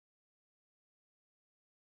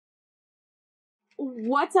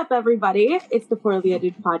What's up, everybody? It's the Poorly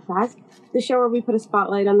Edited Podcast, the show where we put a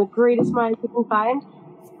spotlight on the greatest minds we can find.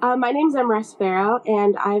 My name's Amresse Farow,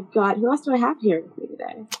 and I've got... Who else do I have here with me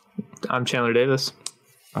today? I'm Chandler Davis.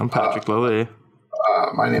 I'm Patrick Lilly.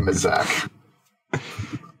 My name is Zak.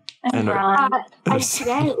 And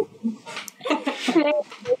today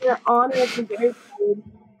we're honored and very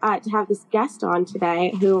excited to have this guest on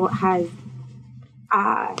today who has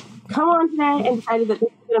come on today and decided that this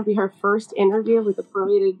is going to be her first interview with the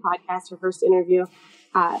Poorly Edited Podcast, her first interview.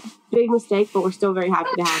 Big mistake, but we're still very happy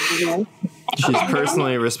to have her here. She's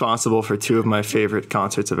personally responsible for two of my favorite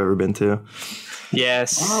concerts I've ever been to.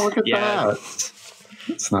 Yes. Oh, look at that.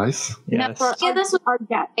 That's nice. Yes. Yeah, this was our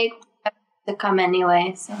guest to come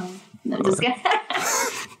anyway, so no, just kidding.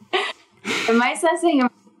 Am I sensing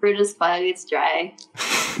fruit as fuck? It's dry.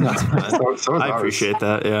 That's fine. So I appreciate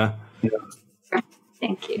that, yeah.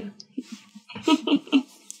 Thank you.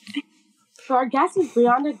 So our guest is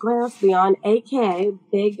Brianda Goyos León, a.k.a.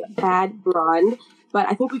 Big Bad Blonde, but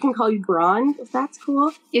I think we can call you Blonde, if that's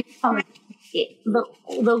cool. You can call me the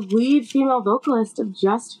lead female vocalist of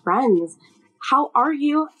Just Friends. How are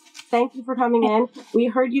you? Thank you for coming in. We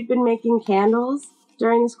heard you've been making candles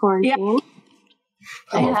during this quarantine. Yep.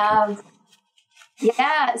 I have.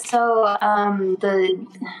 Yeah, so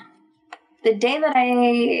the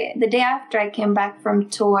day after I came back from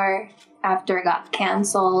tour, after it got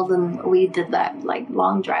canceled and we did that like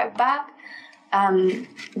long drive back,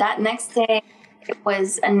 that next day it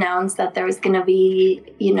was announced that there was going to be,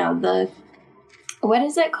 you know, the, what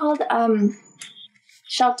is it called?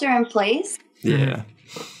 Shelter in place. Yeah.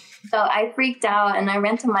 So I freaked out and I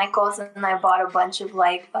ran to Michael's and I bought a bunch of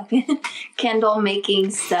like fucking candle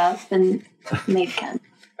making stuff and made candles.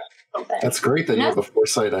 That's great that you have the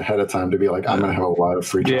foresight ahead of time to be like, I'm going to have a lot of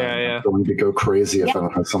free time. I'm going to go crazy if I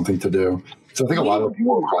don't have something to do. So I think a lot of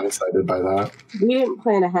people were blindsided by that. We didn't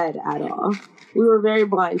plan ahead at all. We were very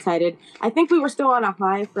blindsided. I think we were still on a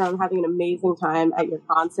high from having an amazing time at your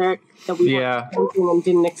concert that we were thinking and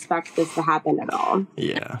didn't expect this to happen at all.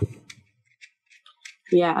 Yeah.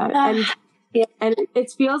 Yeah. And it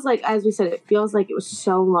feels like, as we said, it feels like it was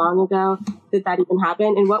so long ago that even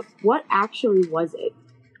happened. And what actually was it?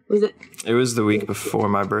 It was the week before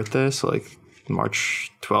my birthday, so like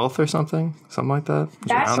March 12th or something like that.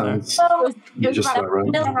 It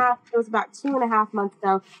was about 2.5 months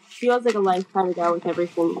ago. Feels like a lifetime ago with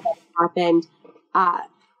everything that happened.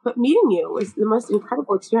 But meeting you was the most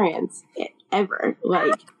incredible experience ever.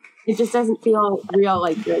 Like, it just doesn't feel real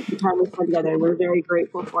like the time we spent together. And we're very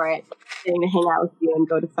grateful for it. Getting to hang out with you and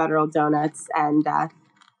go to Federal Donuts and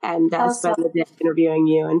spend the day interviewing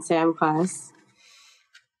you and Sam Class.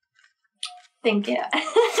 Thank you.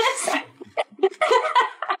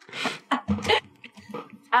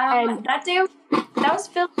 That day, that was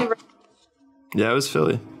Philly, right? Yeah, it was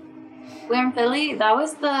Philly. We were in Philly. That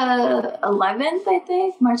was the 11th, I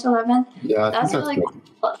think, March 11th. Yeah, that's really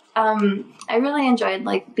cool. I really enjoyed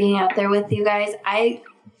like being out there with you guys. I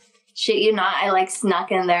shit you not, I like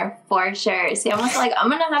snuck in there for sure. So I was like,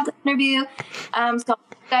 I'm gonna have the interview. So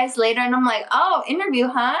guys later, and I'm like, oh, interview,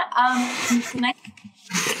 huh? Can I?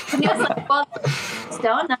 And he was like, well, it's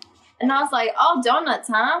donuts. And I was like, oh, donuts,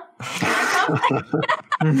 huh?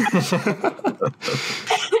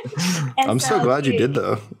 I'm so glad you did,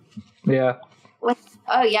 though. Yeah.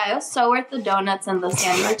 Oh, yeah, it was so worth the donuts and the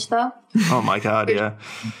sandwich, though. Oh, my God, yeah.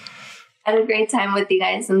 I had a great time with you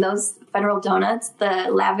guys. And those Federal Donuts, the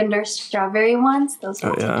lavender strawberry ones, those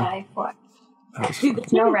were to die for.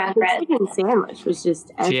 Dude, no rat bread. The chicken sandwich was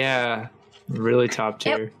just... Yeah, really top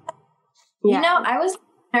tier. You know, I was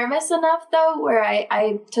nervous enough though, where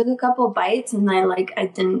I took a couple bites and I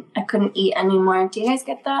couldn't eat anymore. Do you guys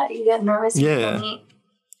get that? You get nervous? Yeah. You eat?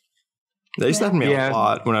 They used to have me a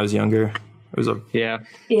lot when I was younger. It was yeah.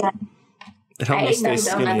 It helped me stay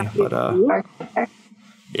skinny, but the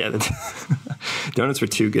donuts were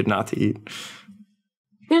too good not to eat.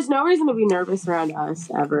 There's no reason to be nervous around us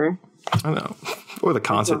ever. I know. Or the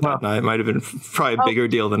concert that night might have been probably a bigger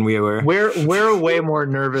deal than we were. We're way more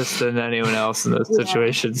nervous than anyone else in those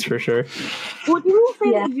situations, for sure. Well, do you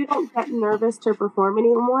say that you don't get nervous to perform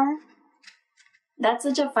anymore? That's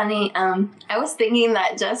such a funny, I was thinking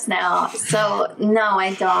that just now. So, no,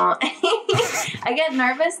 I don't. I get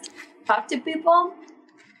nervous to talk to people,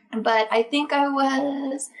 but I think I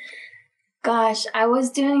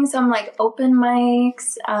was doing some like open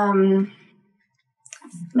mics,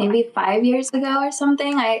 maybe 5 years ago or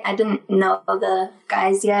something. I didn't know the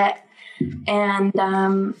guys yet. And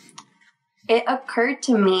it occurred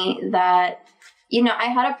to me that, you know, I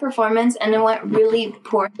had a performance and it went really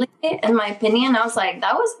poorly, in my opinion. I was like,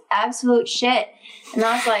 that was absolute shit. And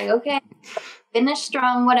I was like, okay, finish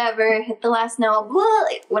strong, whatever, hit the last note,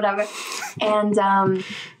 whatever. And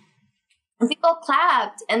people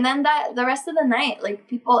clapped. And then the rest of the night, like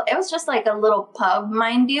people, it was just like a little pub,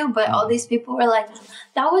 mind you, but all these people were like,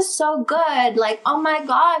 that was so good. Like, oh my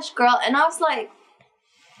gosh, girl. And I was like,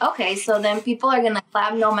 okay, so then people are going to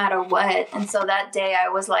clap no matter what. And so that day I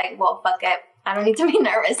was like, well, fuck it. I don't need to be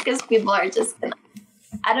nervous because people are just going to.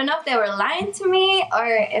 I don't know if they were lying to me or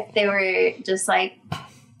if they were just like,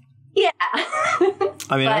 yeah.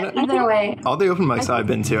 I mean, either way. All the open mics I've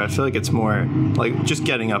been to, I feel like it's more like just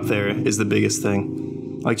getting up there is the biggest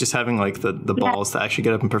thing. Like just having like the balls to actually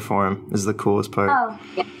get up and perform is the coolest part. Oh,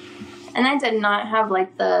 yeah. And I did not have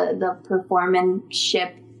like the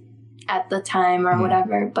performance-ship at the time or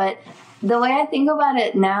whatever. But the way I think about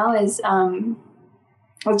it now is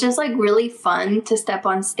it's just like really fun to step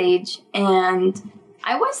on stage. And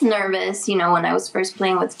I was nervous, you know, when I was first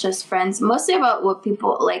playing with just friends, mostly about what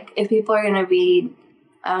people, like, if people are going to be,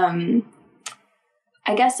 I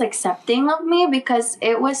guess, accepting of me, because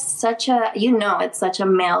it was such a, you know, it's such a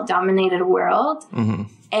male-dominated world.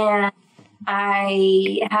 And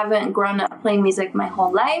I haven't grown up playing music my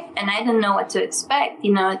whole life, and I didn't know what to expect.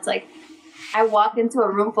 You know, it's like, I walk into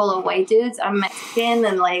a room full of white dudes, I'm Mexican,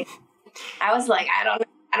 and, like, I was like, I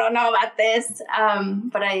don't know about this,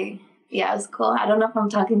 but yeah, it was cool. I don't know if I'm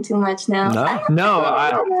talking too much now.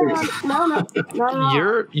 No.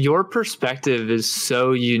 Your perspective is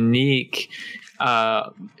so unique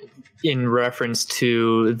in reference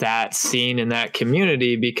to that scene and that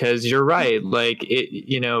community, because you're right. Like,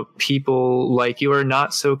 you know, people like you are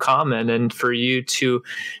not so common, and for you to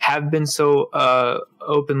have been so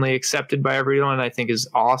openly accepted by everyone, I think is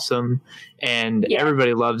awesome. And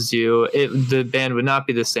everybody loves you. The band would not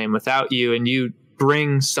be the same without you, and you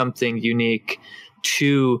bring something unique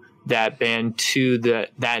to that band, to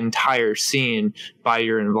that entire scene by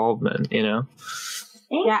your involvement, you know?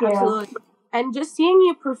 Thank you. Absolutely. And just seeing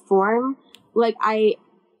you perform, like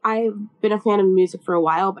I've been a fan of music for a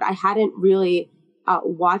while, but I hadn't really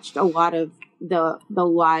watched a lot of the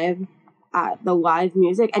live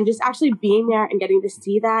music, and just actually being there and getting to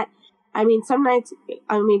see that. I mean, sometimes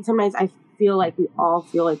I feel like we all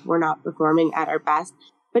feel like we're not performing at our best.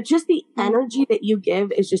 But just the energy that you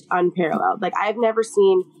give is just unparalleled. Like, I've never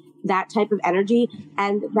seen that type of energy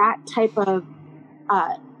and that type of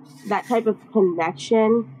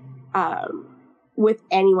connection with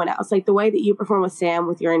anyone else. Like, the way that you perform with Sam,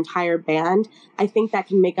 with your entire band, I think that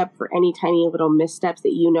can make up for any tiny little missteps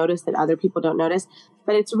that you notice that other people don't notice.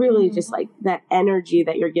 But it's really just like that energy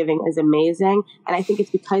that you're giving is amazing. And I think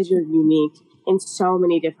it's because you're unique in so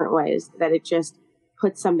many different ways that it just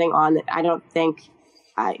puts something on that I don't think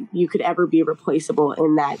you could ever be replaceable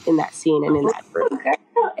in that scene and in that group.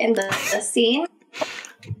 In the scene.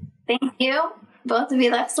 Thank you, both of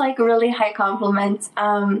you. That's like a really high compliment.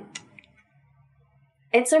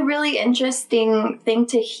 It's a really interesting thing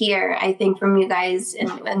to hear, I think, from you guys,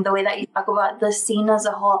 and the way that you talk about the scene as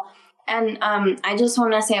a whole. And I just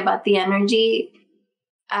want to say about the energy,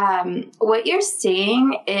 what you're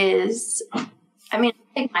saying is, I mean,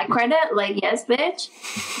 take my credit, like, yes, bitch,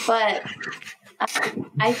 but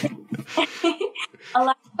I think a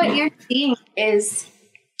lot of what you're seeing is,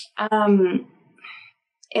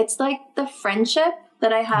 it's like the friendship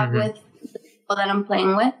that I have with the people that I'm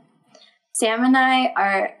playing with. Sam and I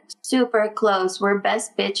are super close. We're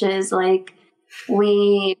best bitches. Like,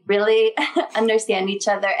 we really understand each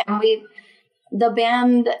other, and the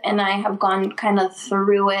band and I have gone kind of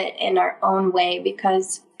through it in our own way,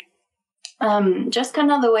 because just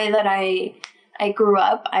kind of the way that I grew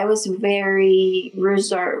up, I was very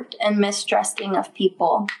reserved and mistrusting of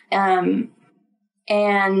people. And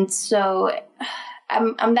so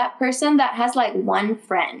I'm that person that has like one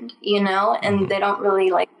friend, you know, and they don't really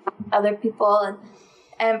like other people,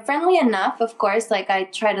 and friendly enough, of course, like I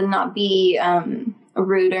try to not be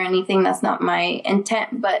rude or anything. That's not my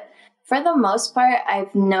intent. But for the most part,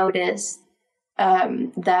 I've noticed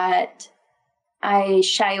that I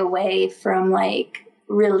shy away from like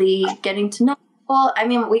really getting to know people. I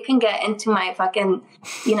mean, we can get into my fucking,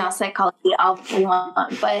 you know, psychology all we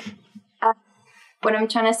want, but what I'm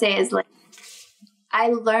trying to say is, like, I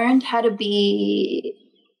learned how to be,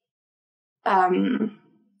 I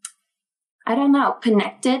don't know,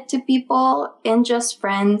 connected to people and just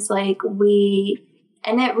friends. Like,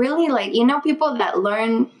 and it really, like, you know, people that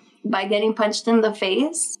learn by getting punched in the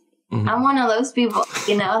face. I'm one of those people,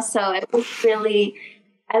 you know, so it was really,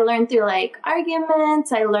 I learned through like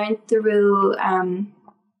arguments. I learned through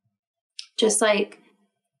just like,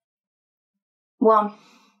 well,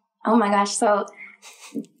 oh my gosh. So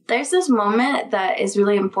there's this moment that is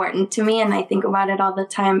really important to me, and I think about it all the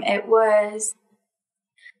time. It was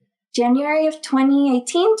January of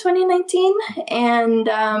 2019, and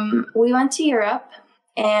we went to Europe,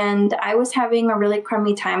 and I was having a really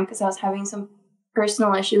crummy time because I was having some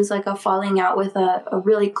personal issues, like a falling out with a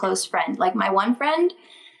really close friend. Like my one friend,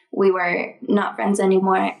 we were not friends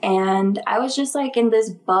anymore, and I was just like in this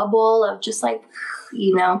bubble of just like,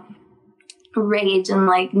 you know, rage and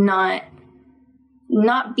like not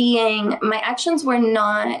being, my actions were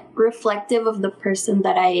not reflective of the person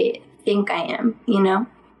that I think I am, you know?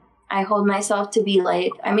 I hold myself to be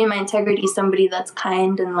like, I mean, my integrity is somebody that's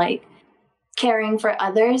kind and like caring for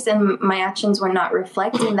others, and my actions were not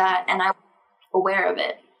reflecting that, and I was aware of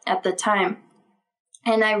it at the time.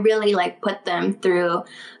 And I really like put them through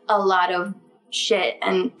a lot of shit,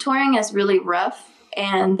 and touring is really rough,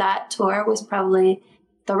 and that tour was probably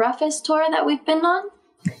the roughest tour that we've been on.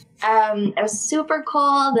 It was super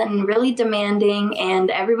cold and really demanding, and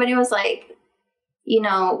everybody was like, you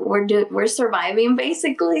know, we're surviving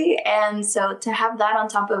basically. And so to have that on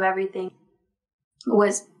top of everything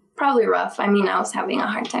was probably rough. I mean, I was having a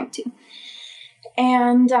hard time too.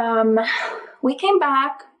 And we came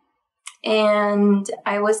back, and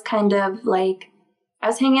I was kind of like, I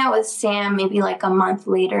was hanging out with Sam maybe like a month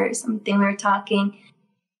later or something. We were talking,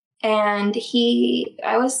 and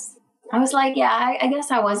I was like, yeah, I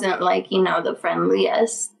guess I wasn't like, you know, the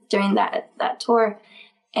friendliest during that tour.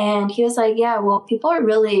 And he was like, yeah, well, people are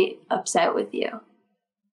really upset with you.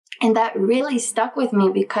 And that really stuck with me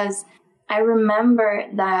because I remember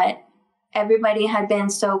that everybody had been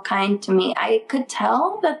so kind to me. I could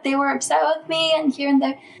tell that they were upset with me and here and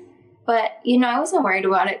there. But, you know, I wasn't worried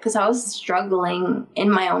about it because I was struggling in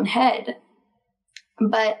my own head.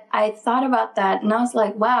 But I thought about that, and I was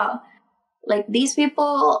like, wow, like these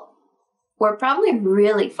people were probably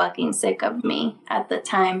really fucking sick of me at the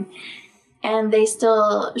time. And they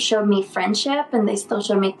still showed me friendship, and they still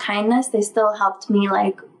showed me kindness. They still helped me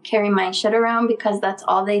like carry my shit around because that's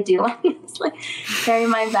all they do. Honestly, carry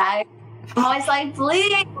my bag. I'm always like,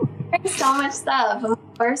 please, there's so much stuff. I'm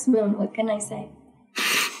first moon, what can I say?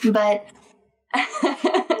 But,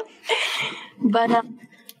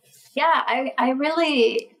 yeah, I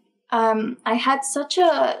really, I had such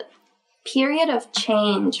a period of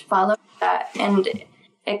change following that, and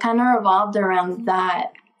it kind of revolved around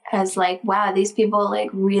that. As like, wow, these people like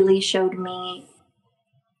really showed me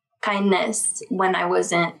kindness when I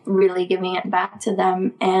wasn't really giving it back to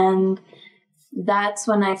them. And that's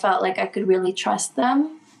when I felt like I could really trust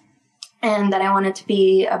them, and that I wanted to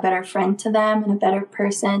be a better friend to them and a better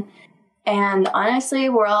person. And honestly,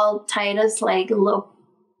 we're all tight as like little,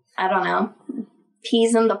 I don't know,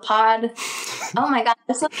 peas in the pod. Oh my God,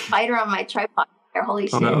 there's a spider on my tripod. Holy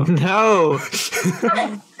shit. No.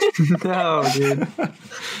 No, dude.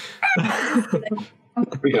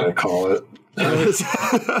 We gotta call it.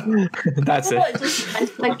 That's it.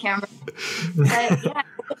 Just the camera. But yeah,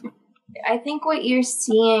 I think what you're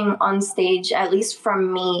seeing on stage, at least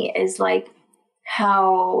from me, is like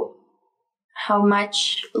how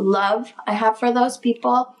much love I have for those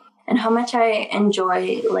people, and how much I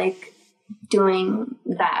enjoy like doing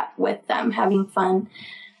that with them, having fun.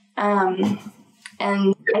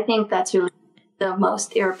 And I think that's really the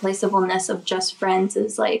most irreplaceableness of Just Friends,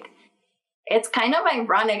 is like, it's kind of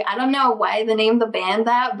ironic. I don't know why they named the band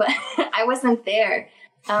that, but I wasn't there.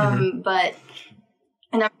 But,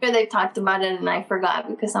 and I'm sure they've talked about it and I forgot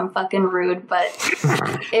because I'm fucking rude, but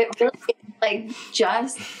it really is like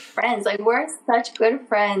Just Friends. Like, we're such good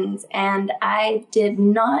friends, and I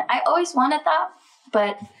always wanted that,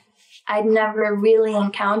 but I'd never really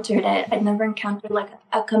encountered it. I'd never encountered like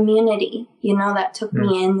a community, you know, that took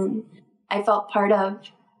me in and I felt part of.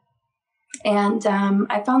 And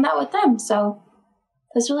I found that with them. So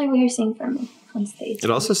that's really what you're seeing from me on stage. It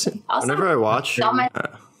also whenever I watch...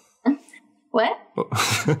 What?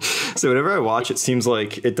 So whenever I watch, it seems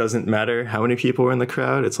like it doesn't matter how many people are in the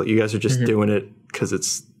crowd. It's like you guys are just doing it because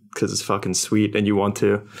it's fucking sweet and you want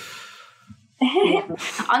to.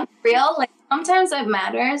 On real, like sometimes it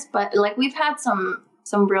matters, but like we've had some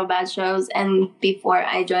real bad shows, and before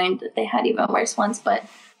I joined, they had even worse ones. But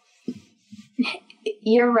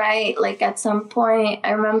you're right. Like at some point,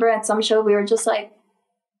 I remember at some show we were just like,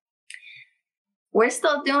 we're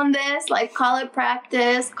still doing this. Like, call it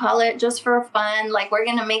practice, call it just for fun. Like, we're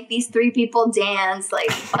gonna make these 3 people dance.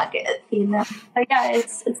 Like, fuck it, you know. But yeah,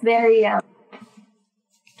 it's very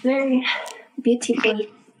very beautiful.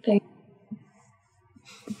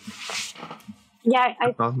 Yeah,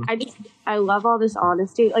 I love all this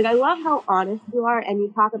honesty. Like, I love how honest you are, and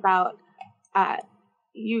you talk about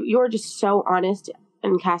you're just so honest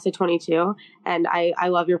in Casa22, and I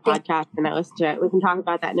love your podcast and I listen to it. We can talk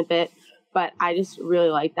about that in a bit, but I just really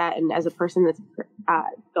like that. And as a person that's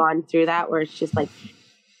gone through that where it's just like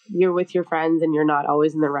you're with your friends and you're not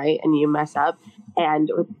always in the right and you mess up. And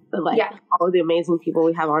with all of the amazing people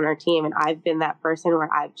we have on our team, and I've been that person where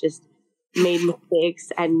I've just made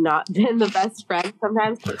mistakes and not been the best friend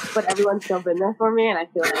sometimes, but everyone's still been there for me, and I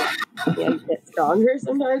feel like I get stronger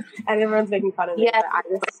sometimes, and everyone's making fun of me. Yeah.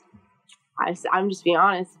 But I'm just being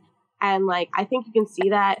honest. And like, I think you can see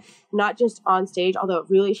that not just on stage, although it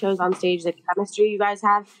really shows on stage the chemistry you guys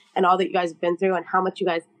have and all that you guys have been through and how much you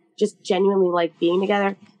guys just genuinely like being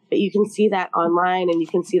together. But you can see that online, and you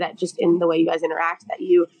can see that just in the way you guys interact, that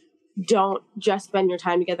you don't just spend your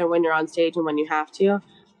time together when you're on stage and when you have to,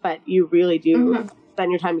 but you really do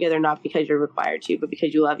spend your time together, not because you're required to, but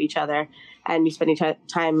because you love each other and you spend each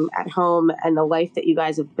time at home, and the life that you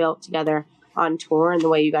guys have built together on tour and the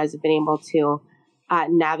way you guys have been able to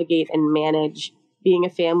navigate and manage being a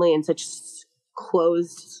family in such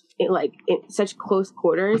close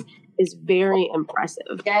quarters is very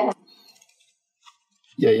impressive.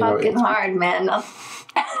 Yeah, you know, it's hard, man.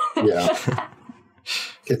 Yeah,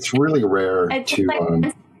 it's really rare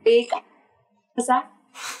to. What's that?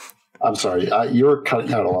 I'm sorry, you're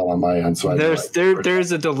cutting out a lot on my end. So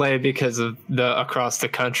there's a delay because of the across the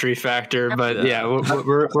country factor, but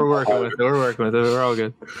we're working with it. We're working with it. We're all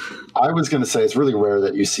good. I was going to say it's really rare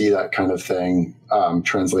that you see that kind of thing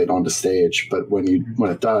translate onto stage, but when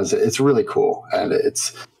it does, it's really cool, and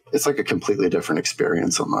it's like a completely different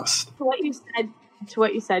experience almost. To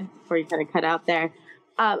what you said before you kind of cut out there,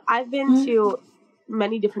 I've been to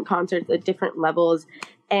many different concerts at different levels,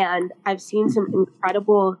 and I've seen some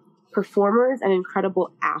incredible performers and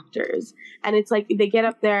incredible actors, and it's like they get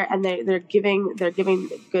up there and they're giving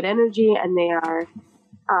good energy, and they are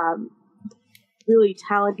really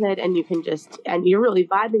talented, and you're really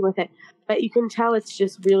vibing with it, but you can tell it's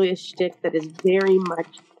just really a shtick that is very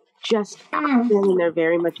much just acting, and they're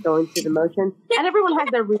very much going through the motions. And everyone has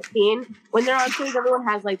their routine. When they're on stage, everyone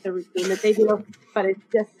has like the routine that they do, but it's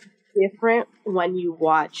just different when you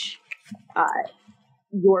watch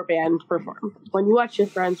your band perform. When you watch your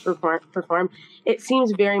friends perform, it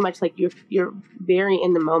seems very much like you're very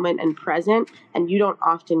in the moment and present, and you don't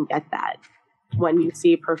often get that when you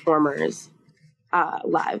see performers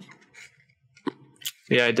live.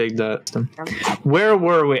 Yeah, I dig that. Where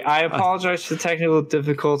were we? I apologize for the technical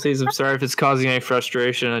difficulties. I'm sorry if it's causing any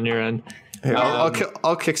frustration on your end. Here, I'll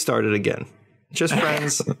kickstart it again. Just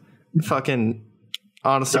Friends. Fucking,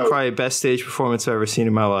 honestly, probably best stage performance I've ever seen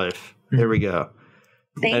in my life. Here we go.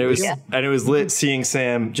 Thank you. And it was lit seeing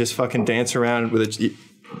Sam just fucking dance around with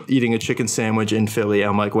eating a chicken sandwich in Philly.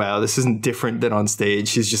 I'm like, wow, this isn't different than on stage.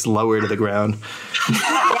 She's just lower to the ground.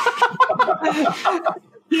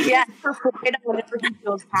 Yeah, whenever he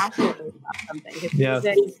feels passionate about something. His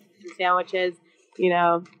music, his sandwiches, you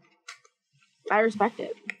know, I respect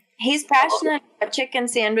it. He's passionate about chicken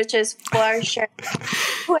sandwiches for sure.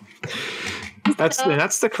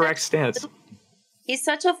 That's the correct stance. He's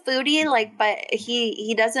such a foodie, like, but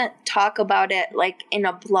he doesn't talk about it like in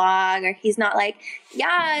a blog, or he's not like,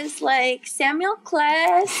 yeah, it's like Samuel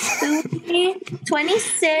Kless, foodie,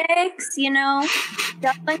 26, you know,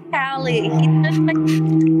 Dublin, Cali. He just like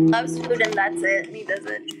loves food, and that's it. And he does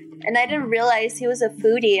it. And I didn't realize he was a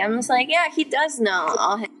foodie. I'm just like, yeah, he does know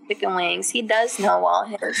all his chicken wings. He does know all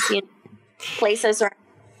his places around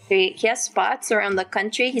the country. He has spots around the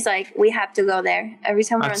country. He's like, we have to go there every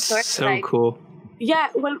time we're on tour. That's so cool. Yeah,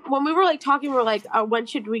 when we were like talking, we were like, when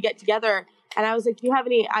should we get together? And I was like, do you have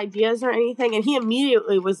any ideas or anything? And he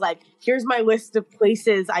immediately was like, here's my list of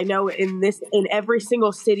places I know in every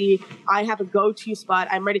single city. I have a go-to spot.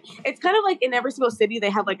 I'm ready. It's kind of like in every single city,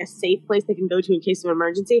 they have like a safe place they can go to in case of an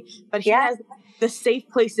emergency. But he has the safe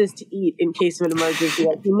places to eat in case of an emergency.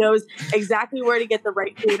 Like, he knows exactly where to get the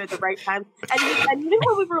right food at the right time. And even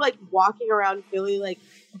when we were like walking around Philly, like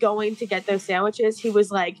going to get those sandwiches, he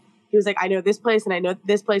was like, I know this place, and I know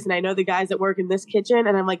this place, and I know the guys that work in this kitchen.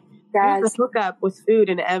 And I'm like, there's a hookup with food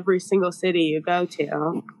in every single city you go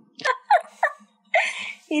to.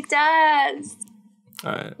 He does.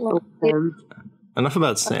 All right. Enough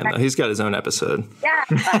about Sam, though. He's got his own episode. Yeah.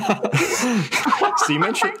 So you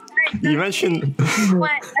mentioned you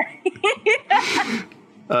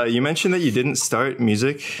mentioned that you didn't start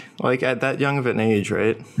music like at that young of an age,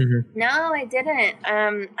 right? Mm-hmm. No, I didn't.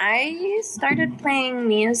 I started playing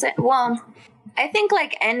music. Well, I think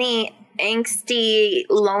like any angsty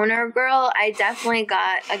loner girl, I definitely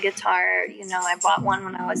got a guitar. You know, I bought one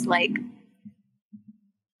when I was like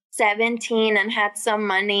 17 and had some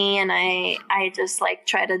money, and I just like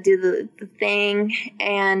try to do the thing,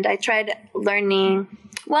 and I tried learning.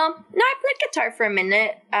 Well, no, I played guitar for a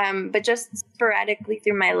minute, but just sporadically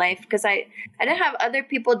through my life because I didn't have other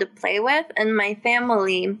people to play with in my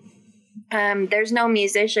family. There's no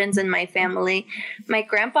musicians in my family. My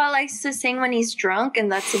grandpa likes to sing when he's drunk,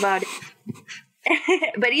 and that's about it.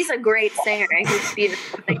 But he's a great singer. He's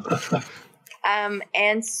beautiful.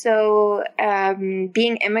 And so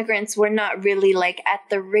being immigrants, we're not really like at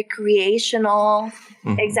the recreational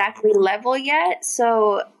exactly level yet.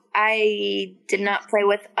 So I did not play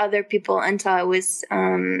with other people until I was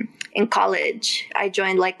in college. I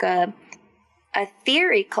joined like a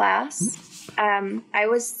theory class. I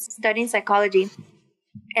was studying psychology,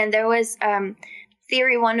 and there was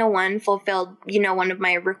Theory 101 fulfilled, one of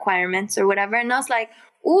my requirements or whatever. And I was like,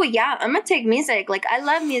 oh, yeah, I'm going to take music. Like, I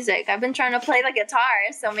love music. I've been trying to play the guitar,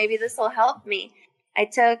 so maybe this will help me. I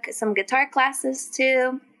took some guitar classes,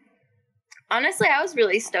 too. Honestly, I was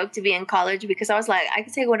really stoked to be in college because I was like, I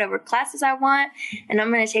can take whatever classes I want, and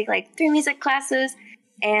I'm going to take, like, 3 music classes.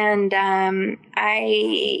 And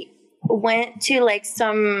I went to, like,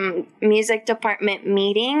 some music department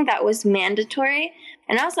meeting that was mandatory.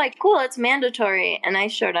 And I was like, cool, it's mandatory. And I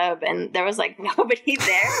showed up, and there was, like, nobody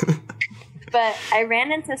there. But I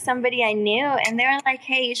ran into somebody I knew, and they were like,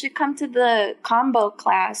 hey, you should come to the combo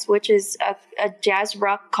class, which is a jazz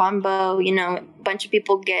rock combo. A bunch of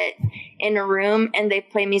people get in a room, and they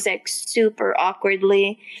play music super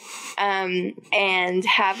awkwardly and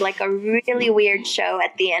have, like, a really weird show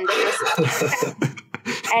at the end of the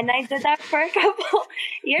And I did that for a couple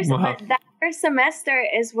years. Wow. But that first semester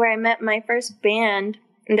is where I met my first band,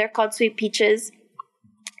 and they're called Sweet Peaches.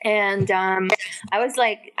 And I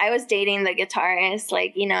was dating the guitarist.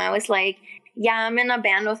 I was like, yeah, I'm in a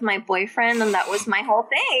band with my boyfriend, and that was my whole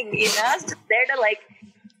thing. I was just there to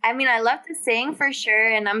I love to sing for sure,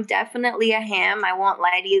 and I'm definitely a ham. I won't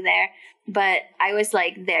lie to you there. But I was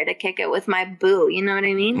like there to kick it with my boo. You know what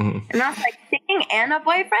I mean? Mm-hmm. And I was like, singing and a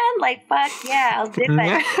boyfriend? Like, fuck yeah, I'll do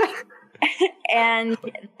it. And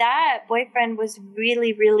that boyfriend was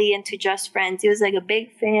really, really into Just Friends. He was like a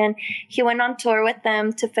big fan. He went on tour with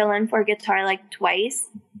them to fill in for guitar like twice.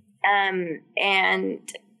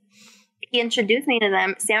 And he introduced me to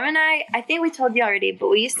them. Sam and I think we told you already, but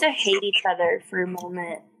we used to hate each other for a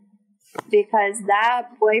moment because that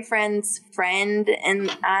boyfriend's friend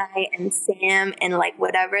and I and Sam and like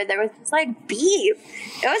whatever, there was just like beef.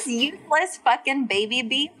 It was useless fucking baby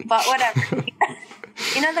beef, but whatever.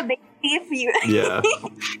 The baby beef, yeah.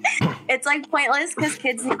 It's like pointless because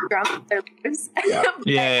kids need drunk their lives.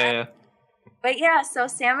 Yeah. But yeah, so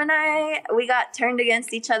Sam and I, we got turned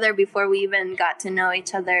against each other before we even got to know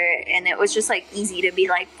each other. And it was just like easy to be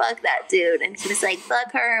like, fuck that dude. And he was like,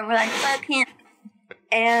 fuck her. And we're like, fuck him.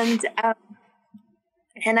 And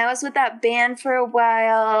I was with that band for a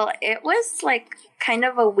while. It was like kind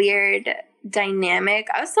of a weird dynamic.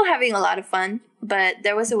 I was still having a lot of fun, but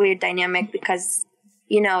there was a weird dynamic because,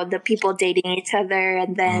 the people dating each other,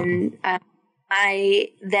 and then my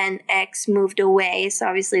then ex moved away. So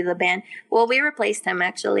obviously the band, we replaced him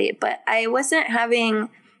actually, but I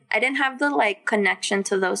didn't have the like connection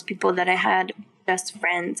to those people that I had just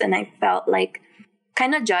friends. And I felt like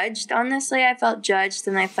kind of judged, honestly. I felt judged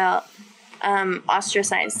and I felt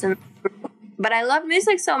ostracized. But I love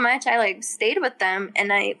music so much. I like stayed with them.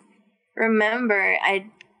 And I remember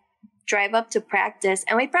I'd drive up to practice,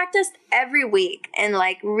 and we practiced every week and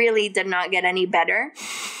like really did not get any better.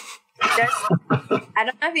 I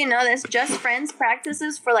don't know if you know this, Just Friends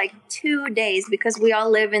practices for like 2 days because we all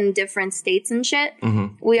live in different states and shit.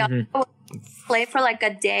 Mm-hmm. We all play for like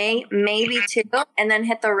a day, maybe 2, and then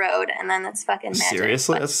hit the road, and then it's fucking magic.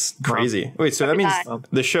 Seriously? That's crazy. Wait, so that means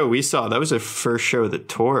the show we saw, that was the first show of the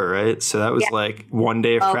tour, right? So that was like 1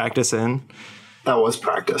 day of practice in? That was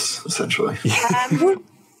practice, essentially.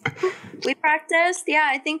 We practiced,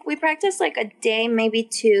 I think we practiced like a day, maybe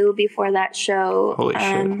 2 before that show. Holy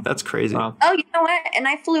shit, that's crazy. Wow. Oh, you know what? And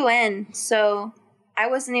I flew in, so I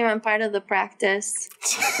wasn't even part of the practice,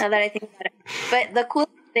 now that I think about it. But the cool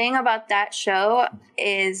thing about that show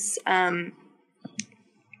is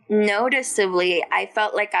noticeably, I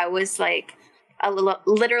felt like I was like a little,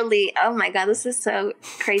 literally, oh my God, this is so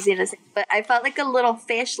crazy to say, but I felt like a little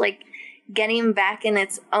fish, like getting back in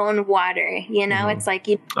its own water, it's like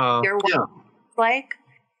your water, like,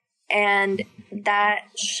 and that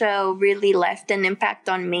show really left an impact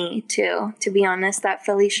on me too, to be honest. That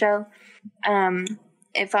Philly show,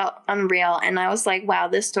 it felt unreal, and I was like, wow,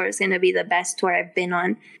 this tour is going to be the best tour I've been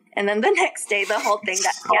on. And then the next day the whole thing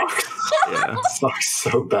got canceled. It sucks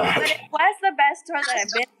so bad, but it was the best tour that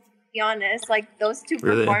I've been. be honest, like those two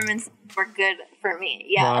Really? performances were good for me.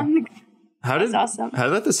 Yeah. Wow. How did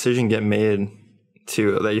that decision get made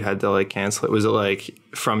to that you had to like cancel it? Was it like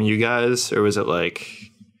from you guys, or was it like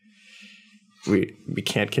we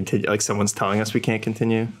can't continue? Like someone's telling us we can't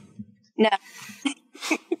continue? No.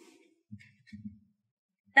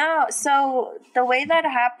 No. So the way that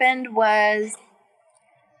happened was,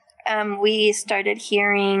 we started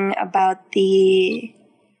hearing about the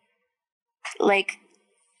like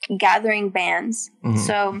gathering bands. Mm-hmm.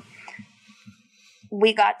 So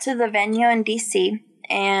we got to the venue in DC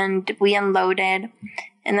and we unloaded,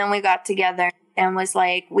 and then we got together and was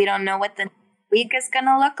like, we don't know what the week is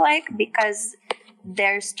gonna look like because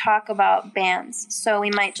there's talk about bands. So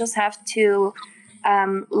we might just have to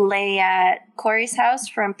lay at Corey's house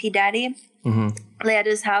from P Daddy, lay at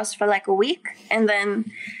his house for like a week, and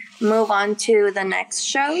then move on to the next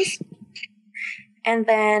shows. And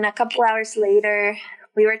then a couple hours later,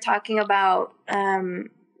 we were talking about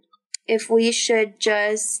if we should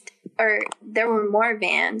just, or there were more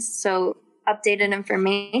vans, so updated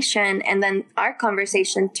information. And then our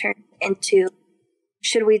conversation turned into,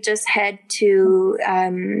 should we just head to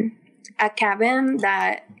a cabin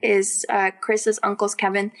that is Chris's uncle's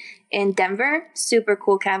cabin in Denver? Super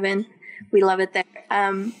cool cabin. We love it there.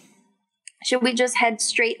 Should we just head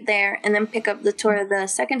straight there and then pick up the tour of the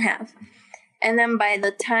second half? And then by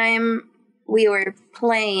the time we were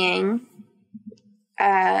playing,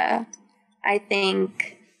 I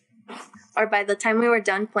think, or by the time we were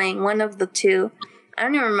done playing, one of the two, I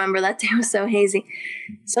don't even remember, that day was so hazy,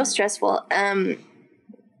 so stressful.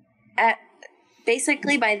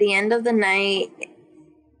 Basically by the end of the night,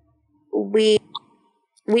 we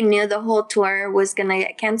knew the whole tour was gonna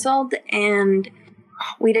get canceled, and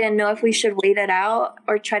we didn't know if we should wait it out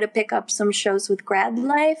or try to pick up some shows with Grad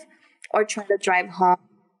Life or try to drive home.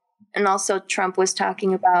 And also Trump was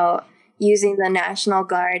talking about using the National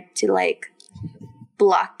Guard to like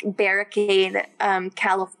barricade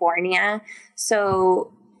California.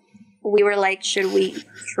 So we were like, should we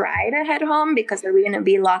try to head home because are we going to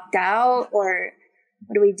be locked out, or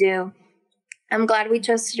what do we do? I'm glad we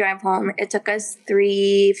chose to drive home. It took us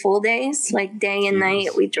 3 full days, like day and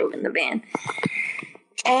night. We drove in the van.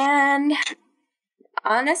 And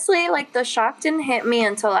honestly, like the shock didn't hit me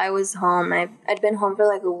until I was home. I'd been home for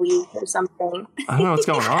like a week or something. I don't know what's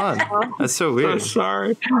going on. That's so weird. I'm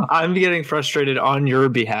sorry. I'm getting frustrated on your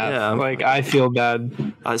behalf. Yeah, like I feel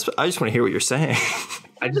bad. I just want to hear what you're saying.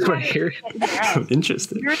 I just want to hear. I'm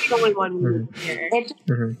interested. You're the only one here. It just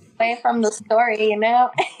away from the story, you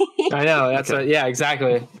know. I know. That's okay. Yeah,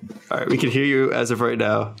 exactly. All right, we can hear you as of right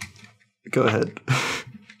now. Go ahead.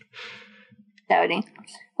 Doubting.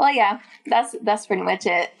 Well, yeah, that's pretty much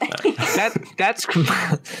it.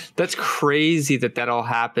 That's crazy that all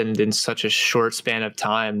happened in such a short span of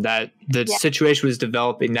time. That the situation was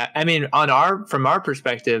developing. That, I mean, from our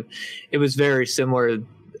perspective, it was very similar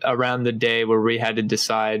around the day where we had to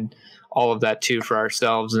decide all of that too for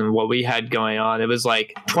ourselves and what we had going on. It was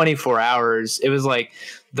like 24 hours. It was like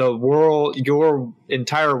the world, your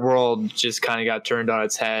entire world just kind of got turned on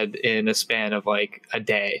its head in a span of like a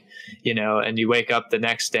day, you know, and you wake up the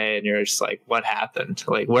next day and you're just like, what happened?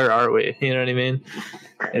 Like, where are we? You know what I mean?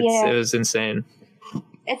 It was insane.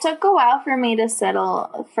 It took a while for me to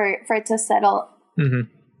settle, for it to settle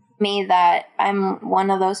me that I'm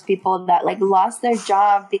one of those people that like lost their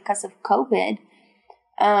job because of COVID.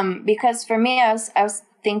 Because for me, I was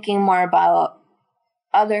thinking more about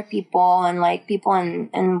other people and like people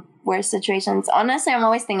in worse situations. Honestly, I'm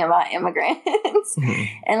always thinking about immigrants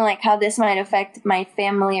and like how this might affect my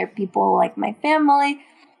family or people like my family.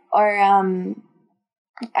 Or,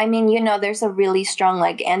 I mean, you know, there's a really strong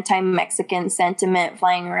like anti-Mexican sentiment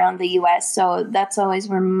flying around the US. So that's always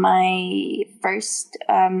where my first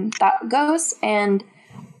thought goes. And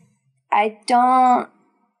I don't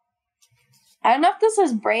know if this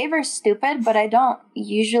is brave or stupid, but I don't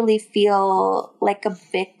usually feel like a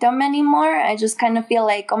victim anymore. I just kind of feel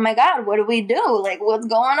like, oh my God, what do we do? Like, what's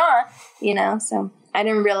going on? You know, so I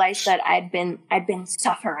didn't realize that I'd been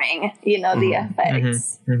suffering, you know, the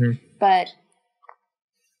effects. But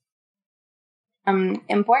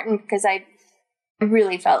important because I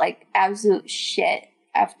really felt like absolute shit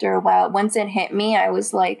after a while. Once it hit me, I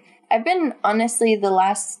was like, I've been honestly the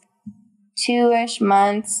last 2-ish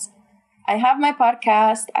months, I have my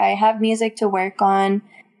podcast, I have music to work on,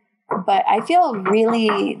 but I feel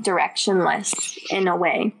really directionless in a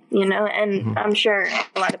way, you know, and I'm sure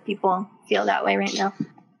a lot of people feel that way right now.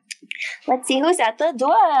 Let's see who's at the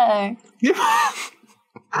door.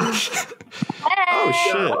 Oh,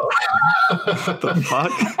 shit. What the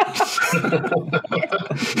fuck?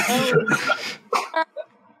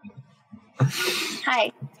 Hi.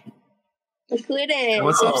 Look who it is.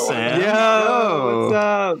 What's up, Sam? Yo, what's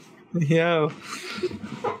up? Yo.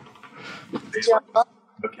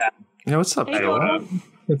 Okay. Yeah, what's up, Joel?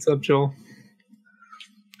 What's up, Joel?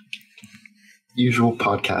 Usual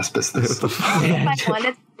podcast business. I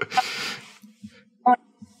wanted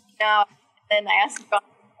no, and I asked God,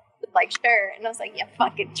 like, sure, and I was like, yeah,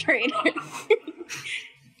 fucking traitor.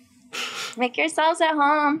 Make yourselves at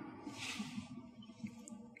home.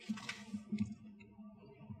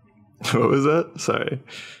 What was that? Sorry.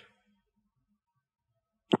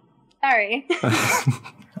 Sorry.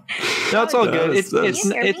 No, it's all good. It's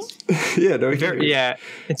yeah, no,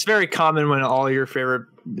 it's very common when all your favorite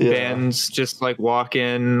bands just like walk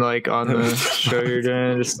in like on the show you're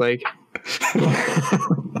doing, just like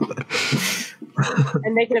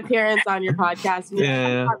and make an appearance on your podcast.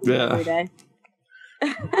 Every day.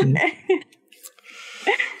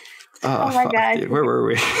 Oh my god, dude. Where were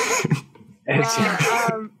we?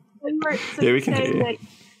 We can hear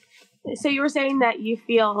you. So you were saying that you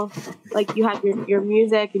feel like you have your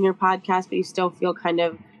music and your podcast, but you still feel kind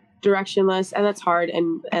of directionless, and that's hard.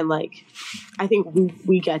 And like, I think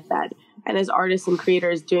we get that. And as artists and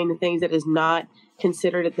creators, doing the things that is not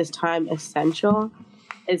considered at this time essential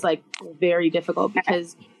is like very difficult,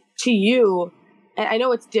 because to you, and I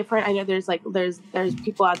know it's different. I know there's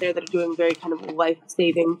people out there that are doing very kind of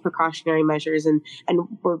life-saving precautionary measures, and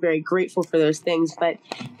we're very grateful for those things. But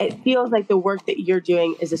it feels like the work that you're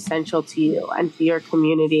doing is essential to you and to your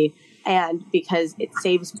community, and because it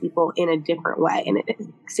saves people in a different way, and it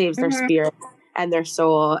saves their spirit and their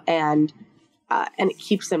soul, and it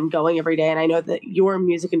keeps them going every day. And I know that your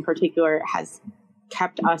music in particular has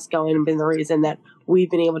kept us going and been the reason that we've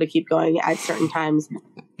been able to keep going at certain times.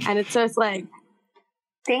 And it's like,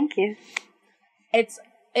 thank you. It's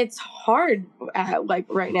hard like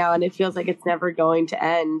right now, and it feels like it's never going to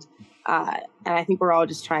end. And I think we're all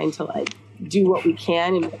just trying to like do what we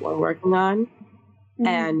can and what we're working on.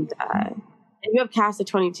 And you have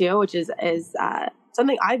Casa22, which is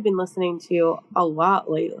something I've been listening to a lot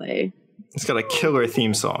lately. It's got a killer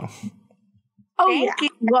theme song. Oh, thank you.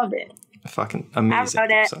 Love it. Fucking amazing. I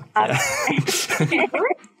wrote it.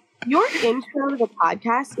 Your intro to the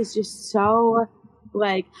podcast is just so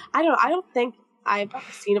like, I don't think I've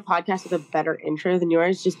seen a podcast with a better intro than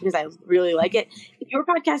yours, just because I really like it. Your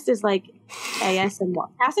podcast is like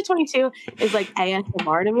ASMR. Casa22 is like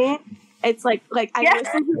ASMR to me. It's like I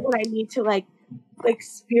listen to it when I need to like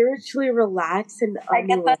spiritually relax and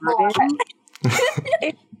unwind.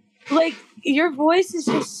 Like your voice is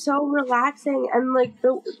just so relaxing, and like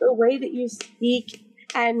the way that you speak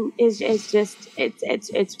and is just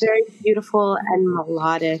it's very beautiful and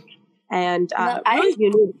melodic and really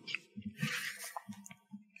unique.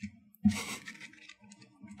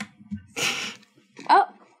 Oh,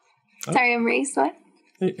 sorry, Amresse.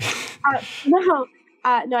 What?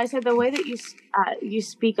 No, I said the way that you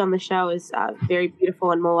speak on the show is very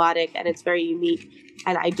beautiful and melodic, and it's very unique.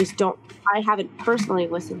 And I haven't personally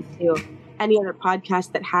listened to any other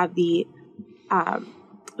podcasts that have the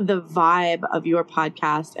vibe of your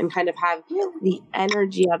podcast and kind of have the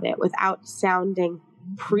energy of it without sounding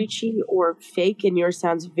preachy or fake. And yours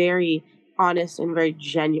sounds very honest and very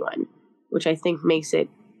genuine, which I think makes it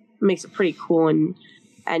pretty cool and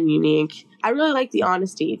unique. I really like the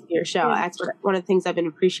honesty of your show. That's one of the things I've been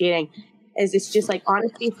appreciating, is it's just like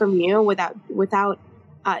honesty from you without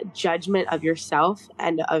judgment of yourself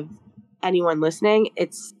and of anyone listening.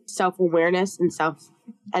 It's self-awareness and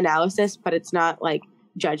self-analysis, but it's not like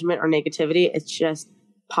judgment or negativity. It's just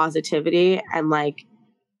positivity and like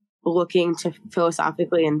looking to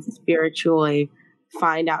philosophically and spiritually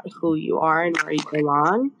find out who you are and where you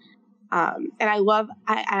belong. And I love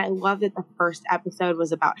that the first episode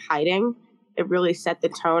was about hiding. It really set the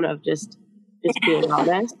tone of just being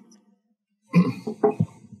honest.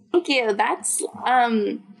 Thank you. That's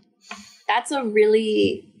a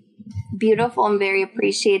really beautiful and very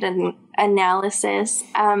appreciated analysis.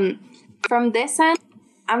 From this end,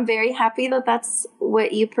 I'm very happy that that's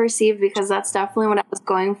what you perceive, because that's definitely what I was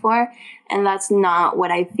going for, and that's not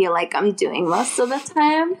what I feel like I'm doing most of the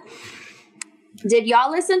time. Did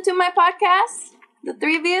y'all listen to my podcast, the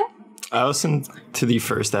three of you? I listened to the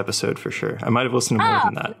first episode for sure. I might have listened to more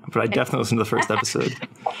than that, but I definitely listened to the first episode.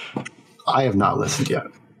 I have not listened yet.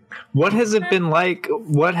 What has it been like?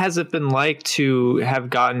 What has it been like to have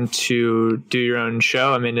gotten to do your own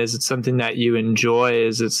show? I mean, is it something that you enjoy?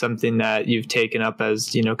 Is it something that you've taken up as,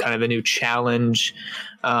 kind of a new challenge,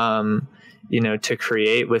 to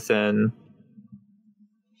create within?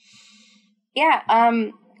 Yeah.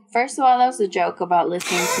 First of all, that was a joke about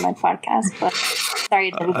listening to my podcast, but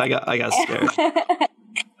sorry. I got scared.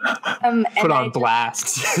 Put on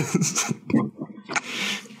blast.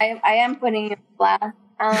 I am putting you on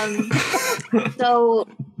blast. So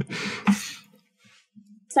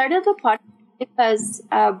started the podcast because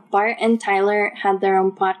Bart and Tyler had their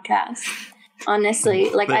own podcast. Honestly,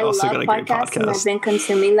 like I love podcasts and I've been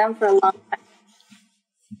consuming them for a long time.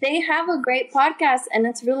 They have a great podcast and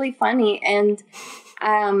it's really funny. And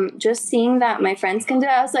just seeing that my friends can do it,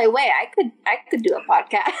 I was like, wait, I could do a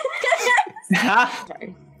podcast.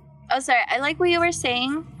 Sorry. Oh, sorry. I like what you were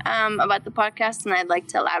saying about the podcast, and I'd like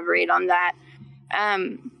to elaborate on that.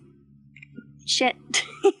 Shit.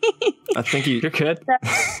 I think you're good.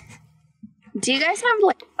 Do you guys have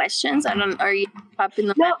like questions? Are you popping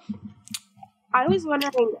them? No. I was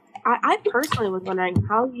wondering. I personally was wondering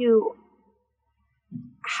how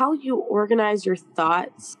you organize your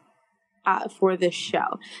thoughts for this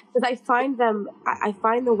show, because I find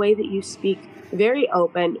the way that you speak very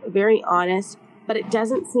open, very honest, but it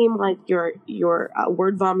doesn't seem like you're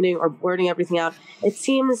word vomiting or blurting everything out. It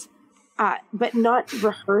seems, but not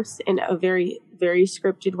rehearsed in a very, very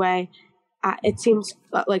scripted way. It seems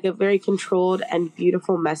like a very controlled and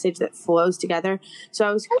beautiful message that flows together. So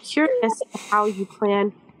I was curious how you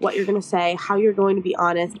plan what you're going to say, how you're going to be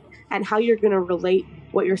honest, and how you're going to relate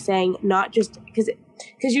what you're saying, not just because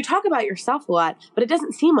you talk about yourself a lot, but it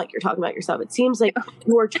doesn't seem like you're talking about yourself. It seems like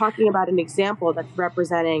you are talking about an example that's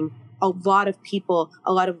representing a lot of people,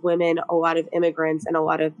 a lot of women, a lot of immigrants, and a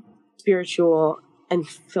lot of spiritual and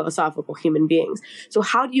philosophical human beings. So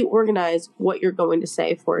how do you organize what you're going to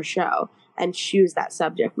say for a show and choose that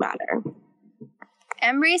subject matter?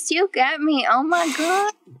 Amresse, you get me. Oh my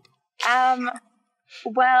God.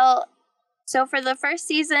 Well, so for the first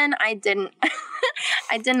season, I didn't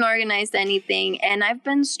organize anything, and I've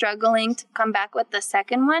been struggling to come back with the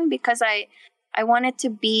second one because I wanted to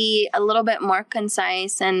be a little bit more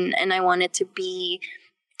concise and I wanted to be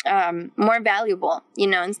more valuable,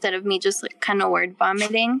 instead of me just like kind of word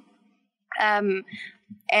vomiting.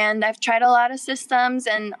 And I've tried a lot of systems,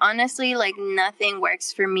 and honestly, like nothing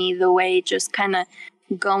works for me the way just kind of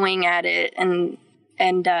going at it and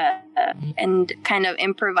kind of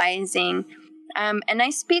improvising. And I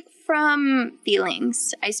speak from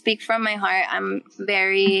feelings. I speak from my heart. I'm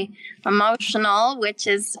very emotional, which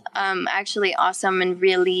is actually awesome and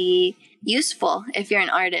really useful if you're an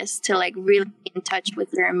artist to like really be in touch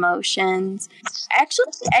with your emotions.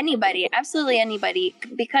 Actually, absolutely anybody,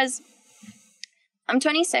 because I'm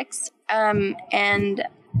 26 and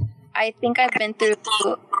I think I've been through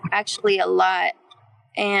actually a lot.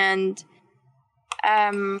 And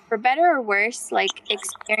for better or worse, like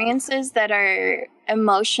experiences that are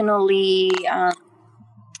emotionally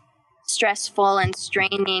stressful and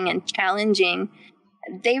straining and challenging,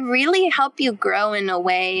 they really help you grow in a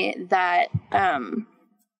way that,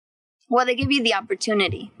 they give you the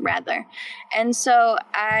opportunity rather. And so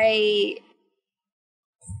I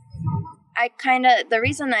the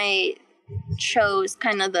reason I chose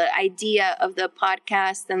kind of the idea of the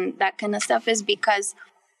podcast and that kind of stuff is because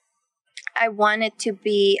I wanted to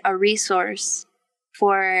be a resource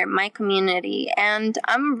for my community. And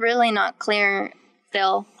I'm really not clear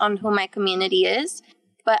still on who my community is,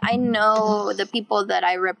 but I know the people that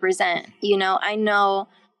I represent. I know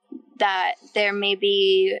that there may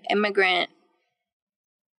be immigrant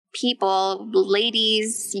people,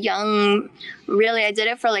 ladies, young, really, I did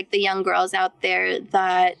it for like the young girls out there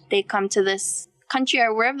that they come to this country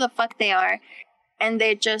or wherever the fuck they are, and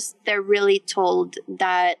they're really told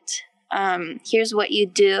that here's what you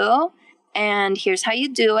do and here's how you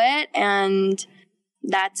do it, and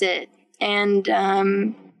that's it. And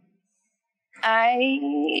I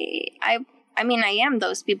am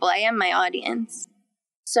those people. I am my audience.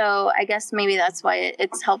 So I guess maybe that's why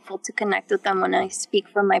it's helpful to connect with them when I speak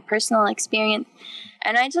from my personal experience.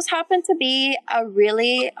 And I just happen to be a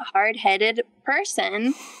really hard-headed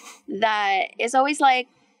person that is always like,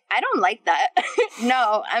 I don't like that.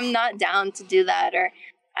 No, I'm not down to do that. Or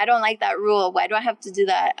I don't like that rule. Why do I have to do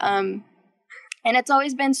that? And it's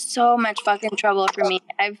always been so much fucking trouble for me.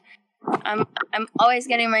 I'm always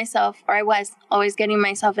getting myself, or I was always getting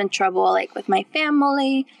myself in trouble, like with my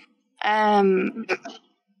family.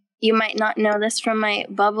 You might not know this from my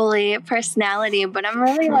bubbly personality, but I'm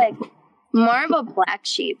really like more of a black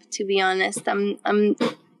sheep, to be honest. I'm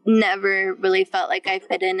never really felt like I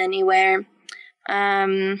fit in anywhere.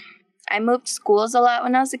 I moved schools a lot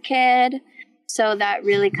when I was a kid, so that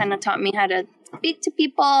really kind of taught me how to speak to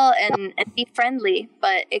people and be friendly,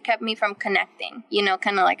 but it kept me from connecting,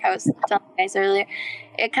 kind of like I was telling you guys earlier.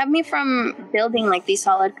 It kept me from building like these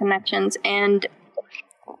solid connections. And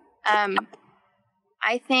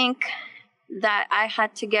I think that I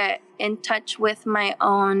had to get in touch with my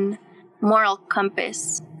own moral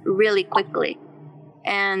compass really quickly.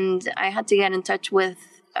 And I had to get in touch with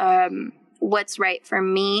what's right for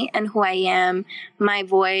me and who I am, my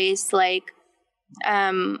voice, like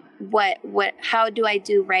how do I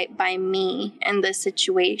do right by me in this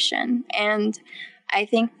situation? And I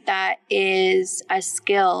think that is a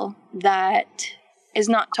skill that is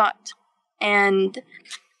not taught. And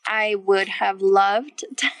I would have loved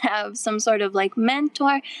to have some sort of like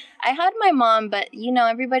mentor. I had my mom, but you know,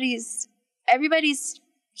 everybody's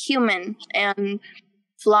human and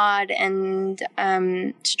flawed and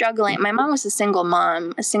struggling. My mom was a single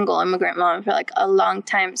immigrant mom for like a long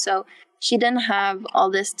time. So she didn't have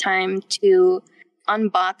all this time to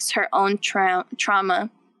unbox her own trauma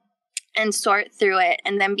and sort through it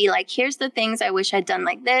and then be like, here's the things I wish I'd done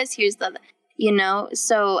like this. Here's the, you know,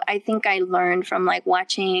 so I think I learned from like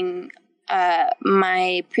watching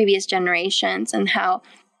my previous generations and how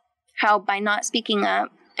by not speaking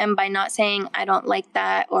up and by not saying I don't like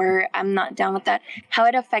that or I'm not down with that, how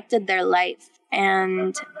it affected their life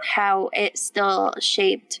and how it still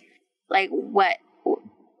shaped like what,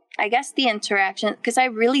 I guess the interaction, because I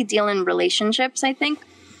really deal in relationships, I think.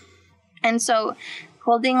 And so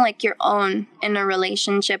holding like your own in a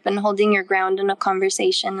relationship and holding your ground in a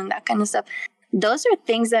conversation and that kind of stuff, those are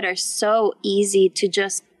things that are so easy to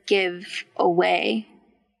just give away.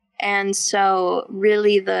 And so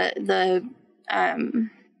really the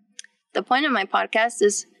point of my podcast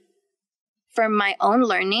is for my own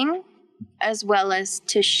learning, as well as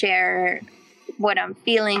to share what I'm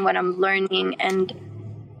feeling, what I'm learning. And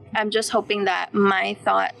I'm just hoping that my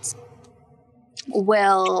thoughts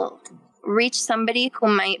will reach somebody who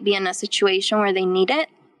might be in a situation where they need it.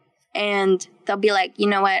 And they'll be like, you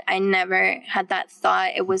know what? I never had that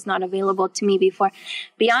thought. It was not available to me before.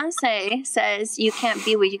 Beyonce says you can't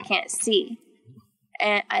be what you can't see.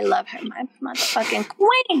 And I love her, my motherfucking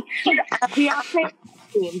queen.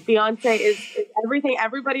 Beyonce is everything.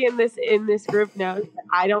 Everybody in this group knows that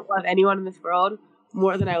I don't love anyone in this world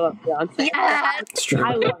more than I love Beyonce. Yeah, it's true.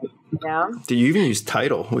 I love it, you know? Do you even use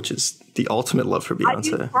Tidal, which is the ultimate love for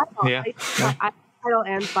Beyonce? I use Tidal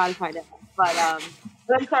and Spotify now. But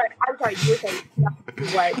I'm sorry. You were saying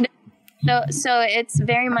what? So it's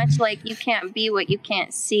very much like you can't be what you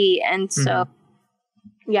can't see, and so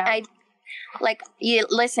yeah.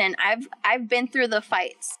 Listen, I've been through the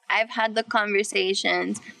fights. I've had the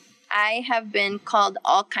conversations. I have been called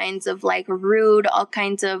all kinds of like rude, all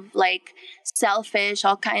kinds of like selfish,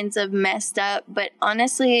 all kinds of messed up. But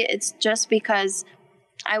honestly, it's just because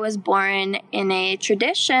I was born in a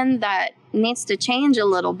tradition that needs to change a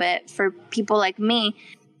little bit for people like me.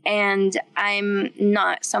 And I'm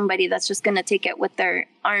not somebody that's just going to take it with their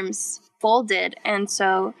arms folded. And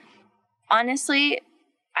so honestly,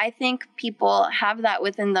 I think people have that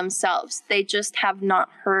within themselves. They just have not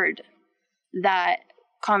heard that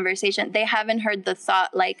conversation. They haven't heard the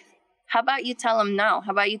thought like, how about you tell them no?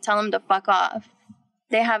 How about you tell them to fuck off?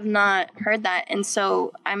 They have not heard that. And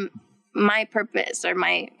so my purpose or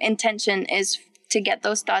my intention is to get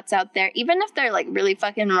those thoughts out there, even if they're like really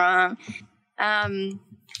fucking wrong. I'm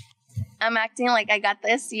acting like I got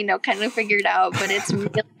this, kind of figured out, but it's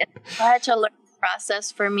really such a learning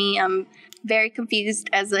process for me. I'm very confused,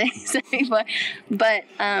 as I said before, but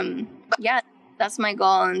yeah, that's my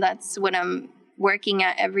goal, and that's what I'm working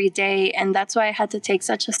at every day. And that's why I had to take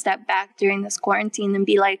such a step back during this quarantine and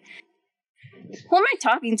be like, who am I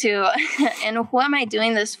talking to and who am I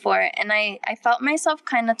doing this for? And I felt myself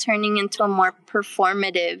kind of turning into a more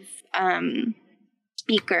performative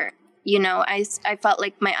speaker. I felt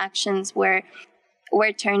like my actions were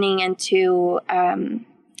turning into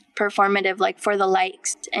performative, like for the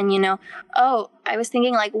likes. And, I was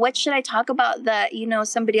thinking like, what should I talk about that,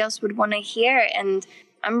 somebody else would want to hear? And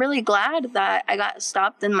I'm really glad that I got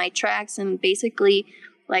stopped in my tracks and basically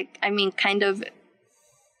kind of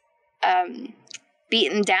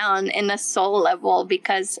beaten down in a soul level,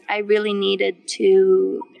 because I really needed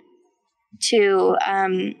to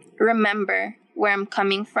remember where I'm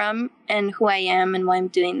coming from and who I am and why I'm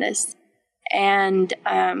doing this, and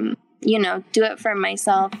do it for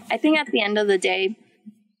myself. I think at the end of the day,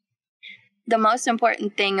 the most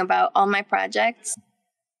important thing about all my projects,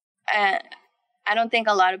 I don't think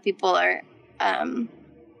a lot of people are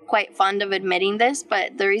quite fond of admitting this,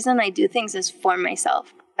 but the reason I do things is for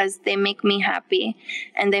myself, because they make me happy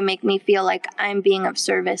and they make me feel like I'm being of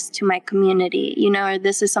service to my community, or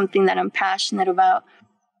this is something that I'm passionate about.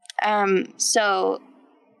 So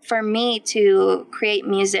for me to create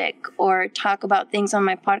music or talk about things on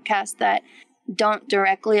my podcast that don't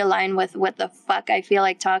directly align with what the fuck I feel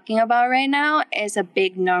like talking about right now is a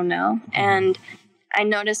big no-no. And I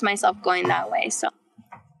noticed myself going that way. So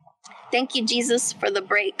Thank you, Jesus, for the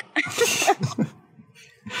break.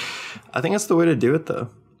 I think that's the way to do it, though.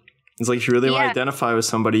 It's like if you really want to identify with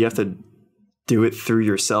somebody, you have to do it through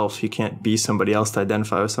yourself. You can't be somebody else to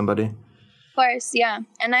identify with somebody. Of course, yeah.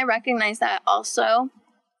 And I recognize that also.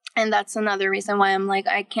 And that's another reason why I'm like,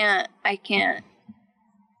 I can't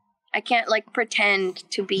like pretend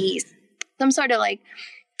to be some sort of like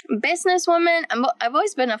businesswoman. I've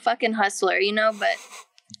always been a fucking hustler, you know, but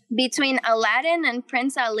between Aladdin and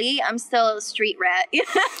Prince Ali, I'm still a street rat.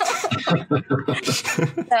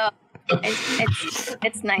 So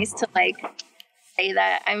it's nice to like say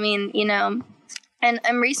that. I mean, you know, and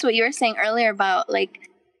Amresse, what you were saying earlier about like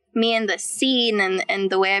me and the scene and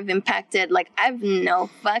the way I've impacted, like I've no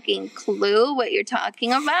fucking clue what you're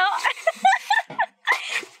talking about.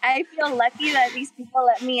 I feel lucky that these people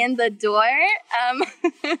let me in the door.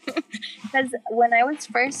 Because when I was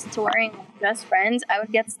first touring with Just Friends, I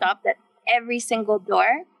would get stopped at every single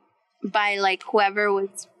door by like whoever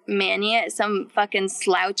was manning it, some fucking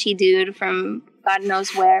slouchy dude from God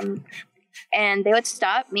knows where. And they would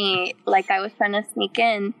stop me like I was trying to sneak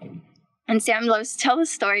in. And Sam loves to tell the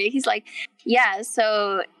story. He's like, yeah,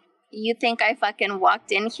 so you think I fucking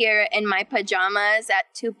walked in here in my pajamas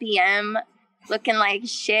at 2 p.m. looking like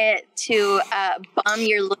shit to bum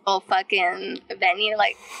your little fucking venue?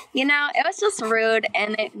 Like, you know, it was just rude,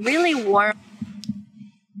 and it really warmed,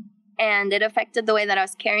 and it affected the way that I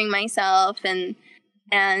was carrying myself, and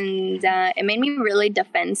it made me really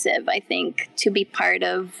defensive, I think, to be part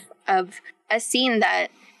of a scene that,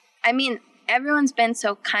 I mean, everyone's been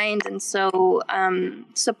so kind and so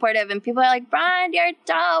supportive, and people are like, Brian, you're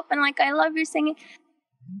dope, and like, I love your singing.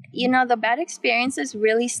 You know, the bad experiences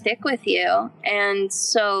really stick with you. And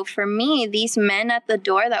so for me, these men at the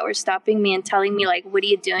door that were stopping me and telling me like, what are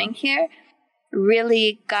you doing here,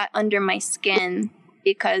 really got under my skin,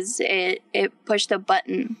 because it pushed a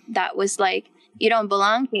button that was like, you don't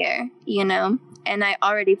belong here, you know? And I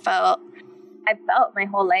felt my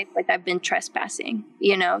whole life like I've been trespassing,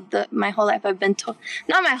 you know, my whole life I've been told,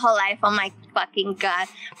 not my whole life, oh my fucking God,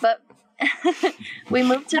 but we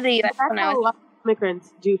moved to the U.S. when I was...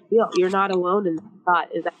 Immigrants do feel. You're not alone in that thought.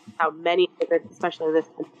 Is that how many immigrants, especially in this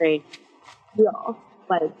country, feel?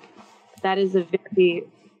 Like, that is a very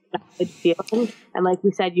valid feeling. And like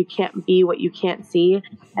you said, you can't be what you can't see.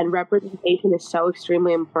 And representation is so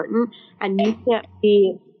extremely important. And you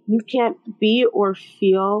can't be or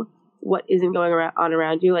feel what isn't going on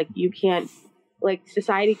around you. Like, you can't, like,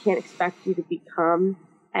 society can't expect you to become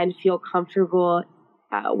and feel comfortable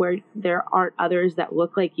where there aren't others that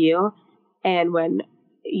look like you. And when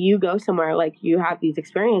you go somewhere, like, you have these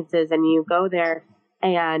experiences and you go there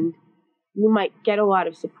and you might get a lot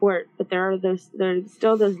of support, but there's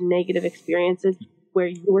still those negative experiences where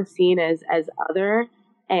you were seen as other,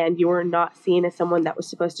 and you were not seen as someone that was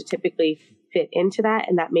supposed to typically fit into that,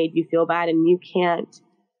 and that made you feel bad. And you can't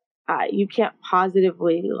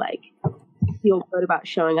positively like feel good about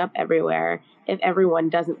showing up everywhere if everyone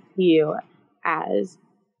doesn't see you as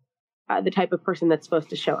the type of person that's supposed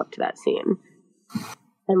to show up to that scene.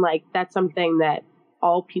 And like, that's something that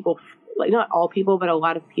all people, like, not all people, but a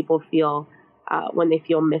lot of people feel when they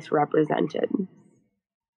feel misrepresented.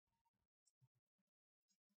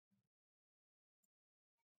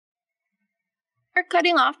 We're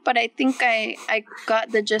cutting off, but I think I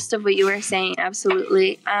got the gist of what you were saying.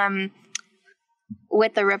 Absolutely.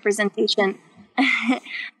 With the representation.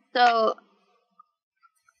 So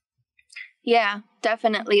yeah,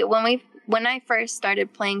 definitely. When I first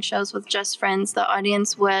started playing shows with Just Friends, the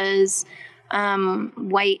audience was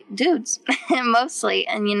white dudes mostly,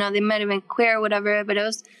 and you know, they might have been queer or whatever, but it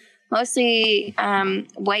was mostly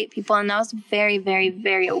white people, and I was very, very,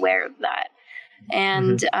 very aware of that,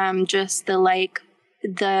 and just the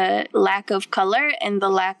lack of color and the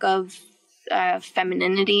lack of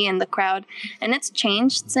femininity in the crowd, and it's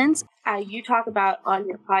changed since. You talk about on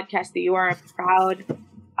your podcast that you are a proud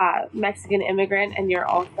Mexican immigrant, and you're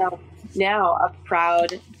also now a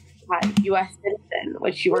proud U.S. citizen,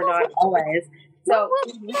 which you were not always. So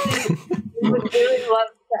we would really love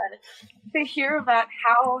to hear about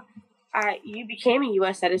how you became a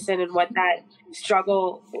U.S. citizen and what that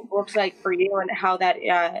struggle looks like for you, and how that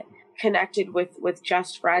connected with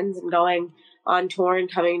Just Friends and going on tour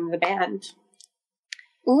and coming to the band.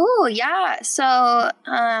 Ooh, yeah. So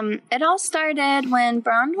it all started when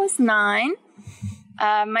Brianda was 9.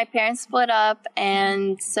 My parents split up,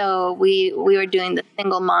 and so we were doing the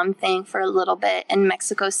single mom thing for a little bit in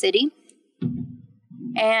Mexico City.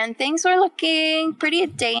 And things were looking pretty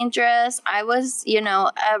dangerous. I was, you know,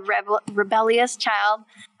 a rebellious child.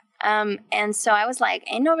 And so I was like,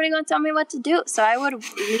 ain't nobody gonna tell me what to do. So I would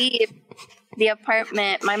leave the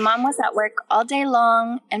apartment. My mom was at work all day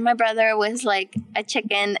long, and my brother was like a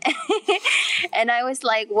chicken. And I was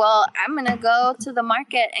like, well, I'm going to go to the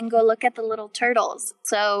market and go look at the little turtles.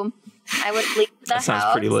 So I would leave the house. That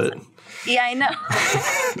sounds pretty lit. Yeah, I know.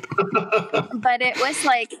 But it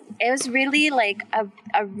was really like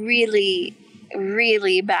a really,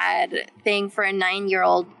 really bad thing for a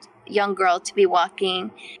 9-year-old young girl to be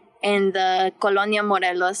walking in the Colonia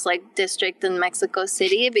Morelos district in Mexico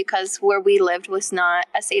City, because where we lived was not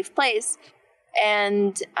a safe place.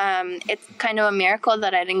 And it's kind of a miracle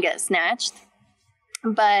that I didn't get snatched.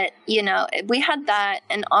 But, we had that.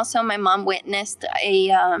 And also my mom witnessed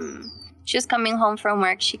she was coming home from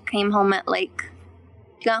work. She came home at she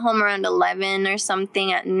got home around 11 or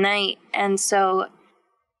something at night. And so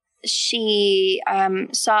she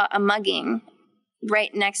saw a mugging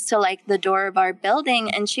right next to the door of our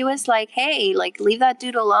building, and she was like, hey, leave that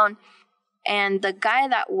dude alone. And the guy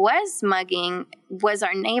that was mugging was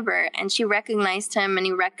our neighbor, and she recognized him and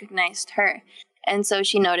he recognized her. And so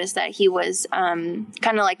she noticed that he was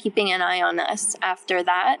kind of keeping an eye on us after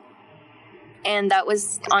that. And that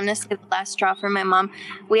was honestly the last straw for my mom.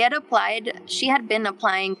 She had been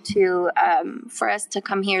applying to for us to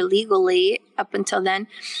come here legally up until then,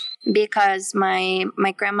 because my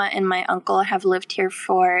grandma and my uncle have lived here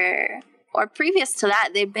or previous to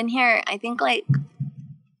that, they've been here, I think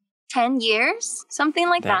 10 years, something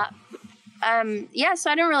like that. So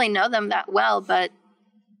I didn't really know them that well, but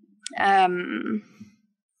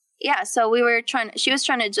so she was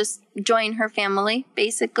trying to just join her family,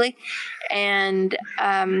 basically. And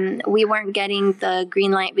we weren't getting the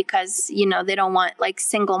green light because, they don't want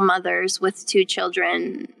single mothers with 2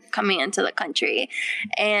 children coming into the country.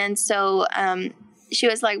 And so she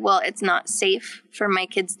was like, well, it's not safe for my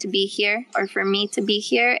kids to be here or for me to be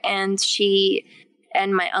here. And she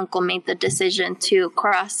and my uncle made the decision to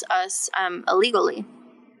cross us illegally.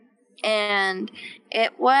 And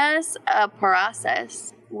it was a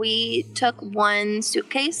process. We took 1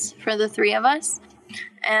 suitcase for the 3 of us.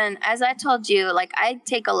 And as I told you, I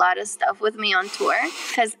take a lot of stuff with me on tour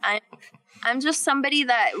because I'm just somebody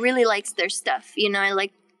that really likes their stuff. I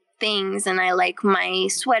like things, and I like my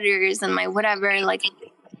sweaters and my whatever,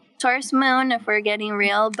 Taurus moon if we're getting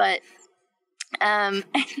real. But, and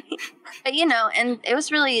it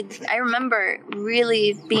was really, I remember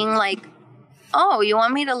really being oh, you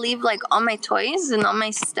want me to leave all my toys and all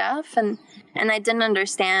my stuff? And I didn't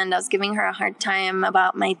understand. I was giving her a hard time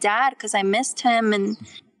about my dad because I missed him. And,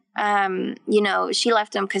 she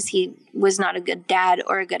left him because he was not a good dad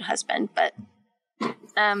or a good husband. But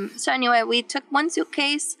so anyway, we took 1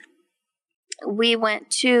 suitcase. We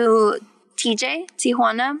went to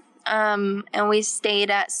Tijuana, and we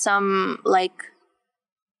stayed at some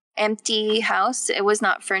empty house. It was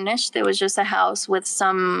not furnished. It was just a house with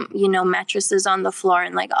some, mattresses on the floor,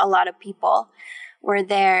 and a lot of people were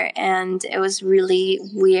there, and it was really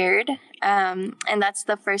weird. And that's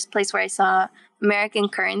the first place where I saw American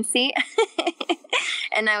currency.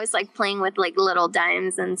 And I was playing with little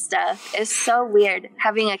dimes and stuff. It's so weird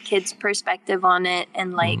having a kid's perspective on it,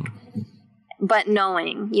 and but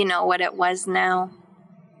knowing, what it was now.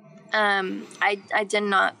 I did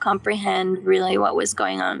not comprehend really what was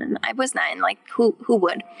going on, and I was 9. Who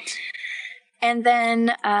would? And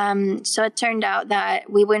then, so it turned out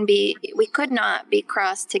that we could not be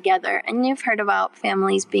crossed together. And you've heard about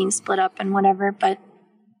families being split up and whatever, but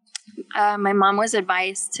my mom was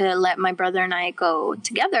advised to let my brother and I go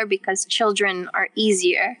together because children are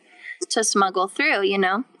easier to smuggle through,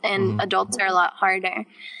 and adults are a lot harder.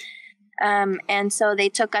 And so they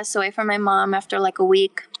took us away from my mom after a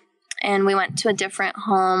week, and we went to a different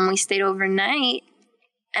home. We stayed overnight,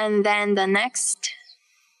 and then the next,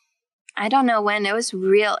 I don't know when, it was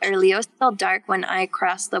real early. It was still dark when I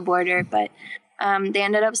crossed the border, but they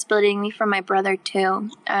ended up splitting me from my brother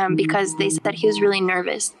too, because they said he was really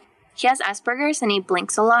nervous. He has Asperger's and he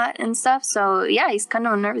blinks a lot and stuff. So yeah, he's kind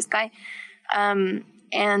of a nervous guy.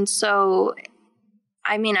 And so,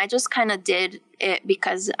 I mean, I just kind of did it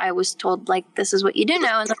because I was told this is what you do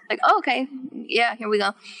now. And I was oh, okay, yeah, here we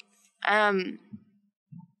go.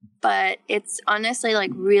 But it's honestly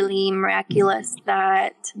really miraculous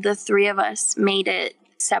that the 3 of us made it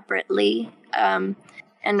separately and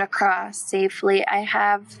across safely. I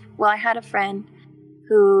had a friend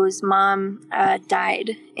whose mom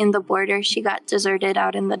died in the border. She got deserted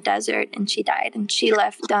out in the desert and she died. And she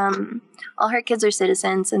left, all her kids are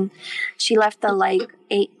citizens, and she left a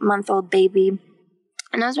 8-month-old baby.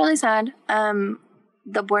 And I was really sad.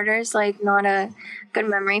 The border is not a good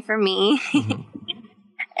memory for me.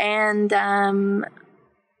 And I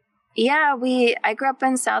grew up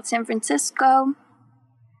in South San Francisco,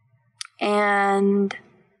 and,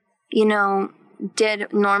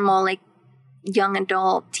 did normal, like, young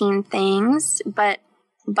adult teen things. But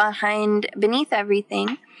beneath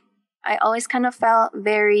everything, I always kind of felt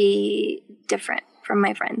very different from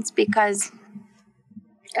my friends because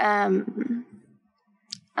I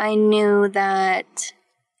knew that,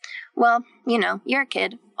 well, you're a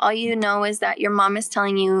kid. All you know is that your mom is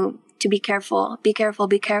telling you to be careful,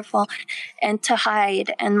 and to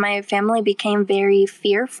hide. And my family became very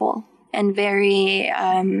fearful and very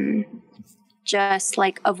just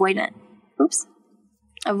like avoidant.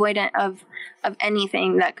 Avoidant of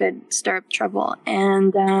anything that could stir up trouble.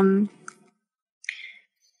 And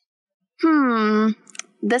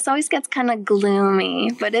this always gets kind of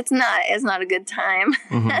gloomy, but it's not a good time.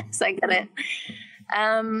 Mm-hmm. So I get it.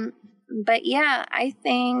 But yeah, I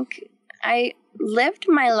think I lived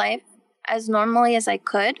my life as normally as I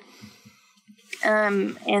could.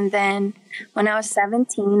 And then when I was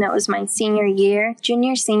 17, it was my senior year,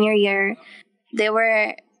 senior year, they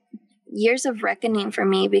were years of reckoning for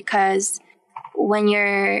me, because when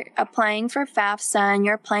you're applying for FAFSA and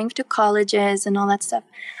you're applying to colleges and all that stuff,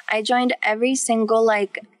 I joined every single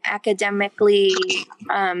like academically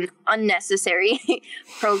unnecessary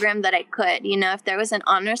program that I could. If there was an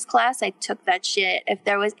honors class, I took that shit. If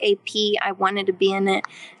there was AP, I wanted to be in it.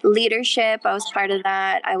 Leadership, I was part of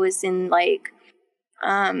that. I was in like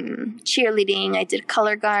cheerleading. I did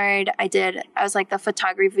color guard. I was like the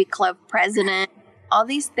photography club president. All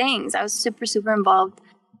these things. I was super, super involved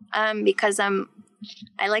because I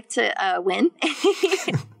like to win.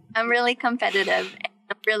 I'm really competitive.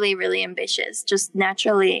 I'm really, really ambitious, just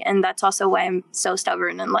naturally. And that's also why I'm so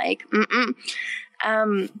stubborn and like, and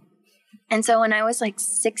so when I was like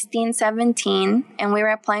 16, 17, and we were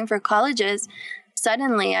applying for colleges,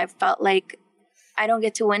 suddenly I felt like I don't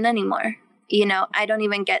get to win anymore. I don't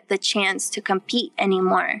even get the chance to compete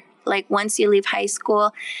anymore. Like once you leave high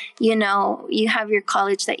school, you have your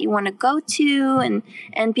college that you want to go to,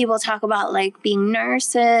 and people talk about like being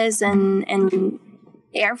nurses and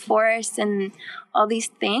Air Force and all these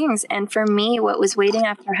things. And for me, what was waiting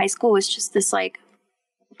after high school was just this like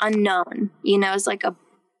unknown, it's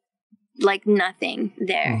like nothing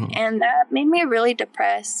there. Mm-hmm. And that made me really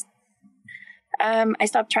depressed. I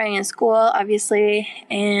stopped trying in school, obviously.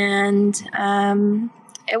 And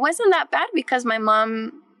it wasn't that bad because my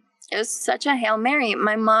mom, it was such a Hail Mary.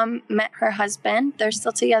 My mom met her husband. They're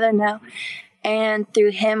still together now. And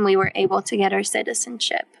through him, we were able to get our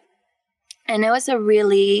citizenship. And it was a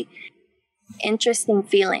really interesting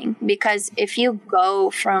feeling, because if you go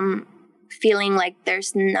from feeling like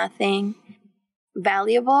there's nothing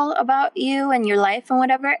valuable about you and your life and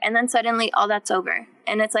whatever, and then suddenly all that's over.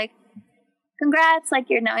 And it's like, congrats, like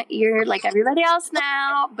you're like everybody else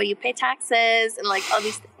now, but you pay taxes and like all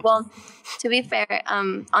these things. Well, to be fair,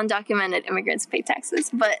 undocumented immigrants pay taxes,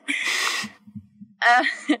 but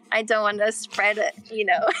I don't want to spread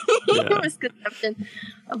misconception.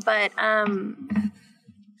 But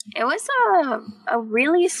it was a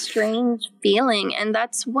really strange feeling, and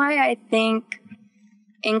that's why I think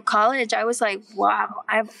in college I was like, wow,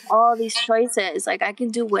 I have all these choices. Like I can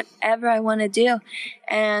do whatever I want to do,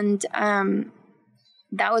 and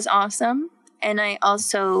that was awesome. And I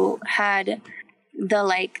also had the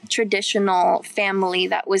like traditional family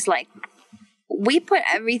that was like, we put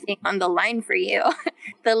everything on the line for you.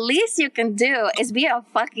 The least you can do is be a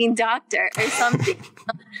fucking doctor or something.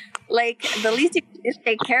 Like the least you can do is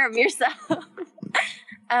take care of yourself.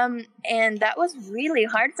 And that was really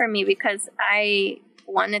hard for me because I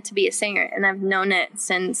wanted to be a singer, and I've known it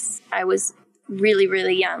since I was really,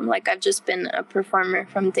 really young. Like I've just been a performer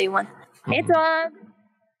from day one. Hey, dog.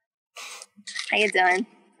 How you doing?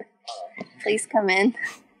 Please come in.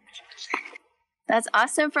 That's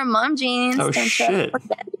awesome for Mom Jeans. Oh, shit.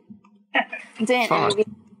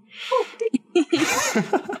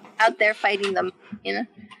 Out there fighting them,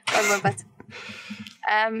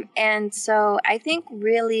 and so I think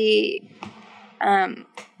really, I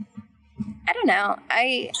don't know.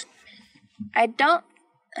 I don't know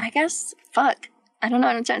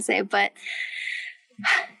what I'm trying to say, but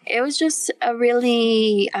it was just a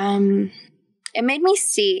really, it made me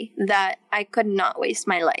see that I could not waste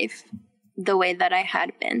my life the way that I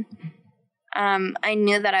had been. I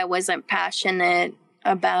knew that I wasn't passionate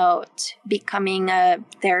about becoming a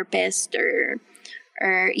therapist or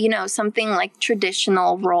something like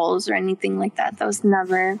traditional roles or anything like that. That was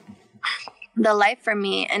never the life for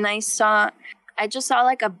me. And I just saw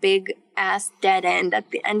like a big ass dead end at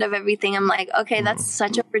the end of everything. I'm like, okay, that's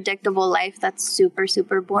such a predictable life. That's super,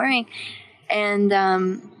 super boring. And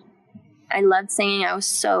I loved singing. I was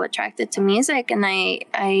so attracted to music, and I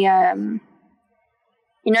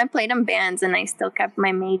you know, I played in bands and I still kept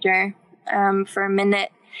my major for a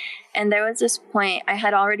minute. And there was this point, I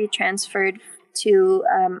had already transferred to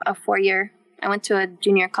a 4-year. I went to a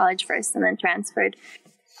junior college first and then transferred.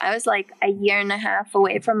 I was like a year and a half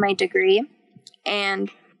away from my degree. And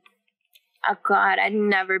oh God, I'd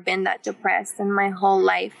never been that depressed in my whole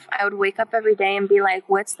life. I would wake up every day and be like,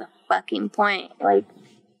 what's the fucking point? Like,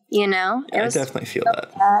 you know? I definitely feel so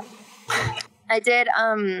that. Bad. I did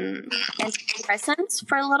antidepressants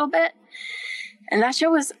for a little bit. And that shit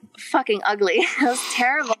was fucking ugly. It was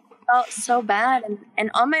terrible. It felt so bad. And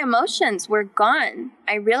all my emotions were gone.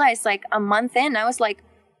 I realized like a month in, I was like,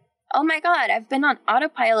 oh my God, I've been on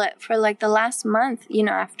autopilot for like the last month, you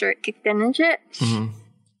know, after it kicked in and shit. Mm-hmm.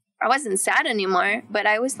 I wasn't sad anymore, but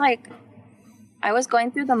I was like, I was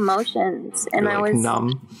going through the motions and I was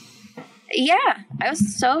numb. Yeah, I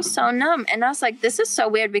was so numb. And I was like, this is so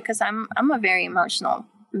weird because I'm a very emotional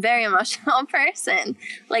person.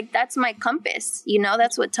 Like that's my compass, you know,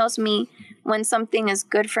 that's what tells me when something is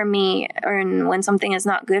good for me or when something is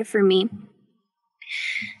not good for me.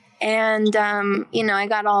 And, you know, I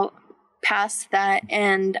got all past that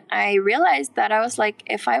and I realized that I was like,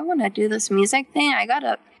 if I want to do this music thing, I got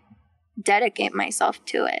to dedicate myself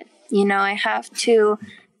to it. You know, I have to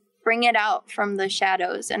bring it out from the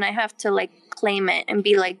shadows and I have to like claim it and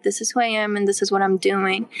be like, this is who I am and this is what I'm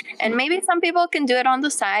doing. And maybe some people can do it on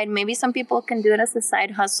the side. Maybe some people can do it as a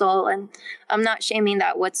side hustle. And I'm not shaming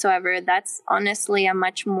that whatsoever. That's honestly a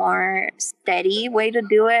much more steady way to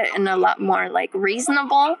do it and a lot more like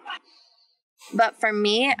reasonable. But for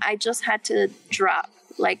me, I just had to drop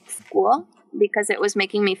like school because it was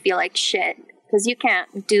making me feel like shit. Because you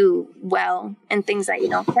can't do well in things that you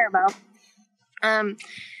don't care about.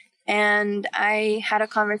 And I had a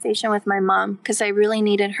conversation with my mom because I really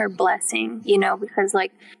needed her blessing, you know, because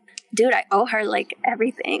like, dude, I owe her like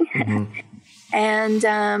everything. Mm-hmm. And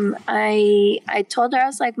I told her, I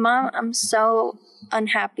was like, Mom, I'm so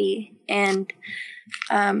unhappy. And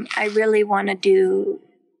I really want to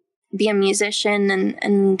be a musician.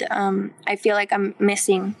 And I feel like I'm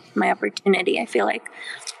missing my opportunity. I feel like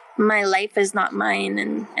my life is not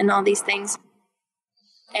mine and all these things.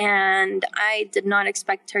 And I did not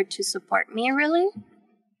expect her to support me really.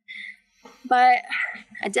 But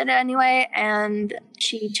I did it anyway. And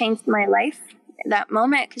she changed my life at that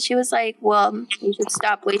moment because she was like, well, you should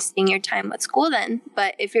stop wasting your time with school then.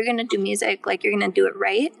 But if you're going to do music, like you're going to do it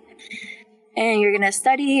right. And you're going to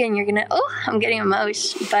study and you're going to, I'm getting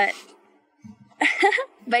emotional. But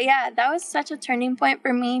yeah, that was such a turning point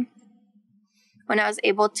for me. When I was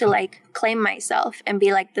able to like claim myself and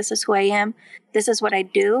be like, this is who I am. This is what I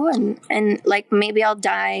do. And like, maybe I'll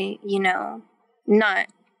die, you know, not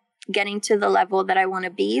getting to the level that I want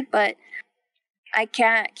to be, but I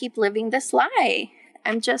can't keep living this lie.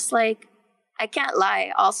 I'm just like, I can't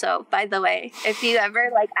lie also, by the way. If you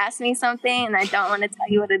ever like ask me something and I don't want to tell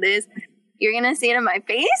you what it is, you're going to see it in my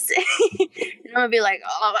face. And I'm going to be like,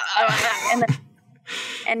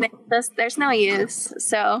 and there's no use.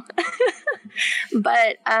 So,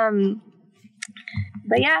 but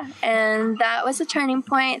yeah, and that was a turning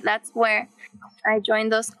point. That's where I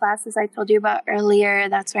joined those classes I told you about earlier.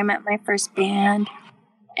 That's where I met my first band.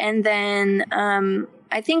 And then,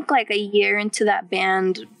 I think like a year into that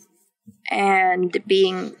band and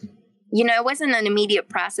being, you know, it wasn't an immediate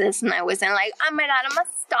process and I wasn't like, oh my God, I'm a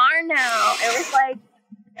star now. It was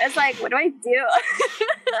like, what do I do?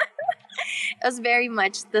 It was very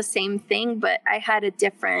much the same thing, but I had a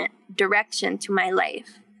different direction to my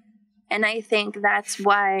life. And I think that's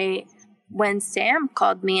why when Sam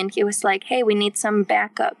called me and he was like, hey, we need some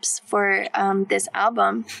backups for this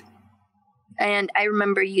album. And I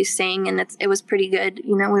remember you saying, and it was pretty good.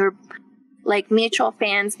 You know, we were like mutual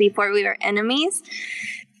fans before we were enemies.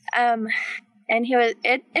 And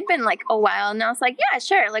it'd been like a while and I was like, yeah,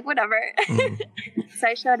 sure, like whatever. Mm. So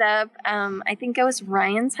I showed up. I think it was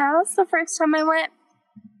Ryan's house the first time I went.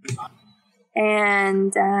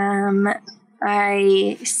 And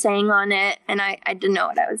I sang on it and I didn't know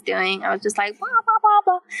what I was doing. I was just like, blah, blah, blah,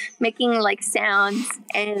 blah, making like sounds.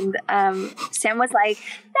 And Sam was like,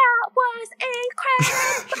 that was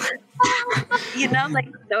incredible. You know, like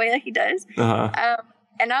the way that he does. Uh-huh.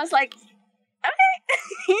 And I was like,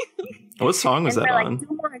 okay. What song was that on?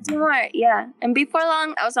 Like, do more. Yeah. And before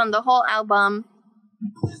long, I was on the whole album.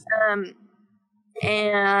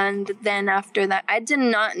 And then after that, I did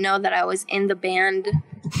not know that I was in the band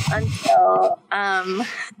until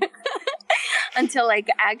until like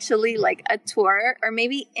actually like a tour or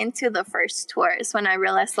maybe into the first tour is when I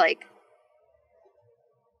realized like,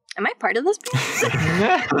 am I part of this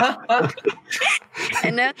band?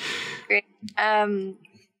 And it was great.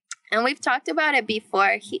 And we've talked about it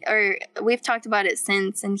before, we've talked about it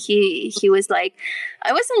since, and he was like,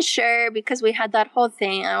 I wasn't sure because we had that whole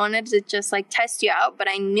thing. I wanted to just like test you out, but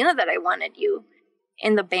I knew that I wanted you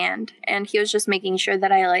in the band. And he was just making sure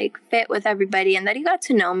that I like fit with everybody and that he got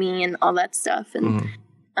to know me and all that stuff. And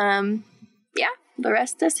yeah, the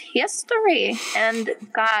rest is history. And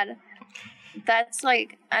God, that's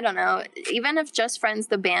like, I don't know, even if Just Friends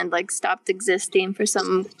the band like stopped existing for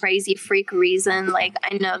some crazy freak reason, like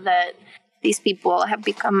I know that these people have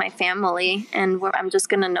become my family, and I'm just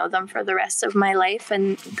gonna know them for the rest of my life.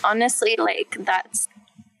 And honestly, like that's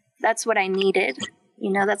what I needed,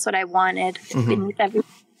 you know, that's what I wanted beneath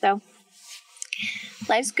everything. So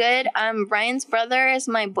life's good. Ryan's brother is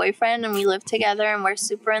my boyfriend, and we live together, and we're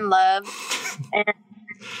super in love.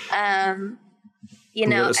 And you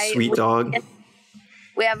know, a sweet dog.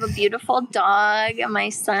 We have a beautiful dog, and my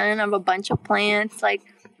son. I have a bunch of plants. Like,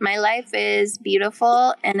 my life is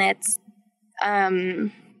beautiful, and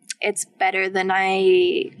it's better than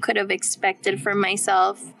I could have expected for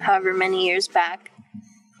myself however many years back.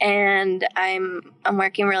 And I'm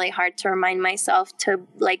working really hard to remind myself to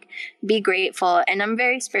like be grateful. And I'm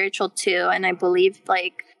very spiritual too, and I believe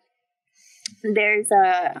like there's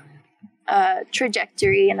a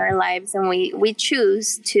trajectory in our lives, and we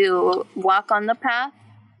choose to walk on the path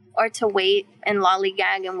or to wait and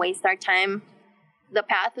lollygag and waste our time. The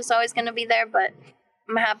path is always going to be there, but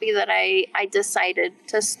I'm happy that I decided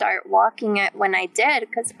to start walking it when I did,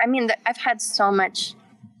 because I mean I've had so much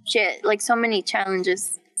shit, like so many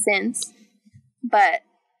challenges since, but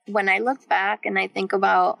when I look back and I think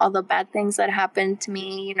about all the bad things that happened to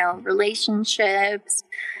me, you know, relationships,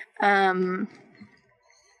 got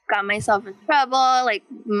myself in trouble, like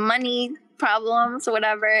money problems,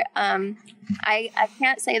 whatever. I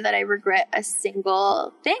can't say that I regret a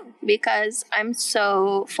single thing, because I'm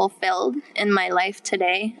so fulfilled in my life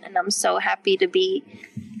today, and I'm so happy to be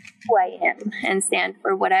who I am and stand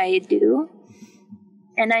for what I do.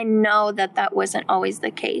 And I know that that wasn't always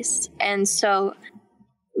the case. And so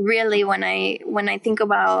really when I think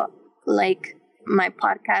about like my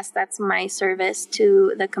podcast, that's my service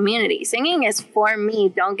to the community. Singing is for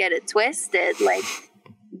me. Don't get it twisted. Like,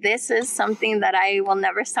 this is something that I will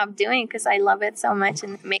never stop doing because I love it so much,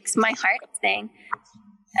 and it makes my heart sing.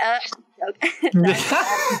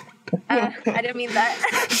 I didn't mean that.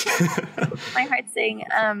 My heart sing.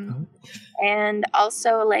 And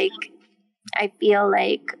also, like, I feel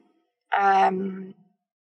like I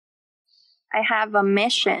have a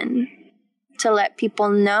mission to let people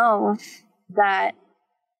know that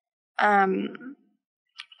I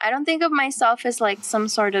don't think of myself as like some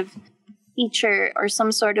sort of teacher or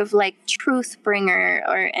some sort of like truth bringer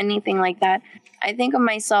or anything like that. I think of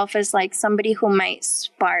myself as like somebody who might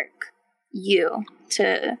spark you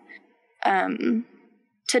to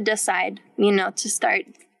decide, you know, to start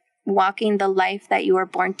walking the life that you were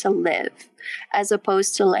born to live, as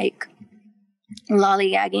opposed to like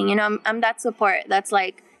lollygagging. You know, I'm that support that's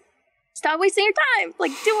like, stop wasting your time.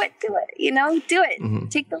 Like, do it, you know, do it. Mm-hmm.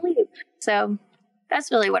 Take the leap. So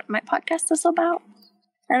that's really what my podcast is about.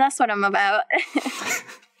 And that's what I'm about.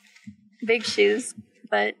 Big shoes.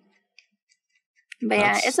 But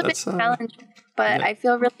yeah, it's a big challenge. But yeah. I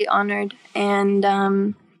feel really honored. And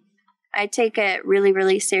I take it really,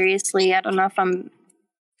 really seriously. I don't know if I'm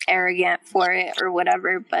arrogant for it or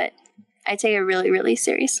whatever, but I take it really, really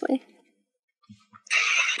seriously.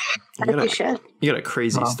 You got a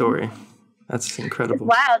crazy story. That's incredible.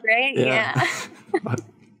 It's wild, right? Yeah.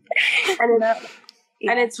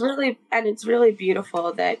 And it's really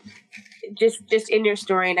beautiful that just in your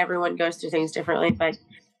story, and everyone goes through things differently, but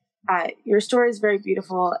your story is very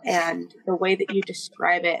beautiful, and the way that you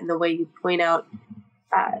describe it and the way you point out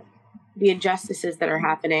the injustices that are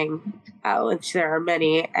happening, which there are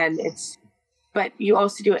many, but you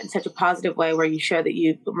also do it in such a positive way where you show that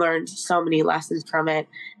you've learned so many lessons from it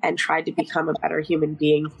and tried to become a better human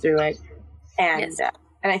being through it. And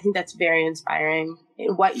and I think that's very inspiring.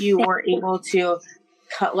 What you were able to,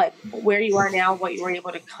 like where you are now, what you were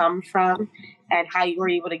able to come from, and how you were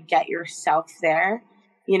able to get yourself there,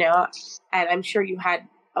 you know. And I'm sure you had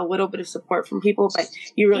a little bit of support from people, but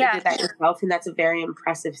you really did that yourself, and that's a very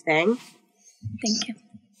impressive thing. Thank you.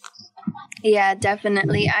 Yeah,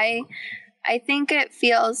 definitely. I think it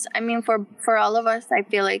feels, I mean, for all of us, I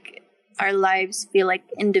feel like our lives feel like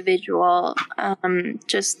individual,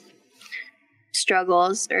 just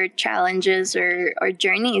struggles or challenges or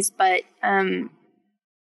journeys. But,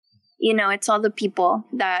 you know, it's all the people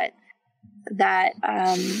that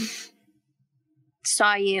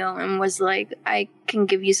saw you and was like, I can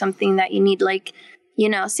give you something that you need. Like you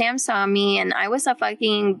know, Sam saw me and I was a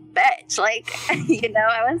fucking bitch. Like, you know,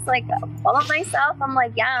 I was like full of myself. I'm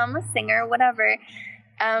like, yeah, I'm a singer, whatever.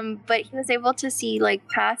 But he was able to see like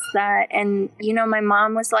past that. And, you know, my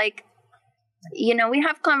mom was like, you know, we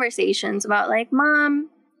have conversations about like, Mom,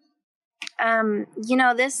 you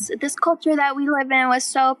know, this culture that we live in was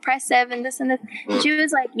so oppressive and this and this. And she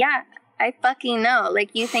was like, yeah, I fucking know.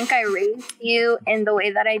 Like, you think I raised you in the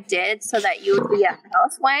way that I did so that you would be a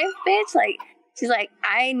housewife, bitch? Like, she's like,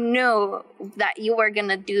 I knew that you were going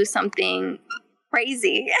to do something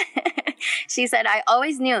crazy. She said, I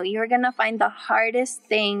always knew you were going to find the hardest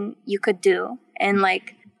thing you could do and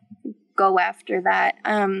like go after that.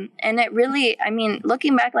 And it really, I mean,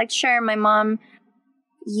 looking back, like, sure, my mom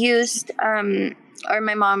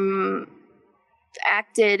my mom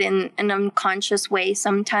acted in an unconscious way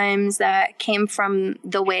sometimes that came from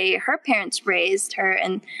the way her parents raised her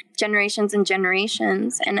and generations.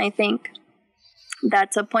 And I think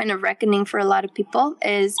that's a point of reckoning for a lot of people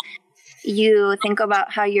is you think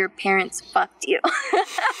about how your parents fucked you.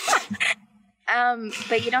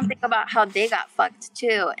 But you don't think about how they got fucked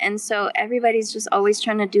too. And so everybody's just always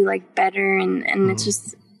trying to do like better and it's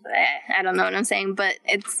just, I don't know what I'm saying, but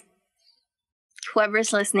it's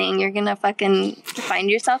whoever's listening, you're gonna fucking find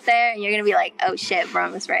yourself there and you're gonna be like, oh shit,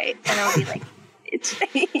 Brom was right. And I'll be like, it's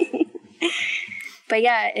but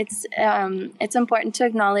yeah, it's important to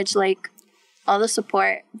acknowledge like all the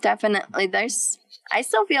support. Definitely I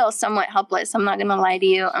still feel somewhat helpless. I'm not gonna lie to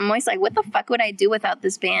you. I'm always like, what the fuck would I do without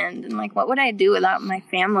this band? And like, what would I do without my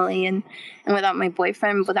family and without my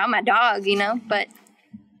boyfriend, without my dog, you know? But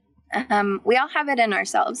we all have it in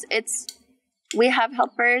ourselves. We have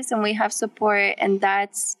helpers and we have support, and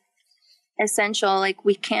that's essential. Like,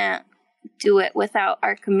 we can't do it without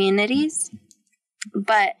our communities.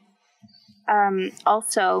 But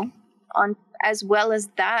also, as well as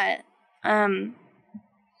that,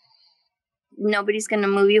 nobody's going to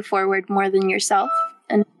move you forward more than yourself,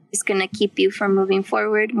 and nobody's going to keep you from moving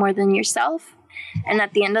forward more than yourself. And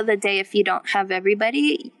at the end of the day, if you don't have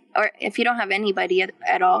everybody, or if you don't have anybody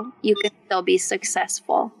at all, you can still be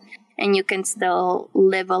successful. And you can still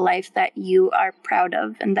live a life that you are proud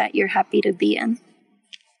of and that you're happy to be in.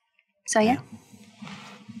 So, yeah.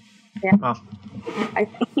 Wow.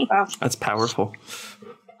 Wow. That's powerful.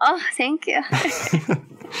 Oh, thank you. I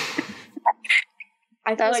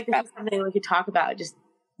feel like this is something we could talk about just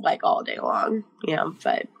like all day long, you know,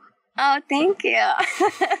 but. Oh, thank you.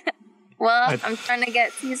 Well, I'm trying to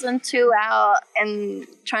get season 2 out and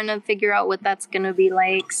trying to figure out what that's going to be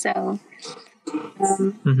like. So.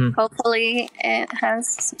 Hopefully it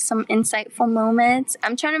has some insightful moments.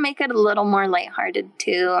 I'm trying to make it a little more lighthearted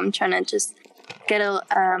too. I'm trying to just get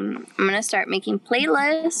I'm going to start making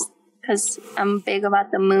playlists because I'm big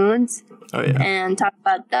about the moods. Oh, yeah. And talk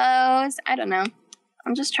about those. I don't know.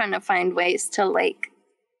 I'm just trying to find ways to like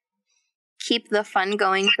keep the fun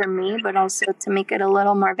going for me, but also to make it a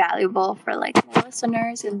little more valuable for like my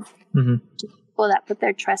listeners and people that put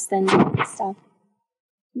their trust in me and stuff.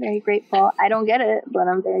 Very grateful. I don't get it, but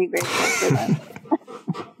I'm very grateful for that.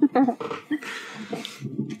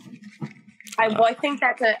 I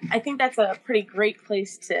think that's a pretty great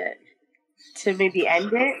place to maybe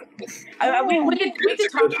end it. We could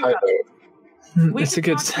talk about it. It's a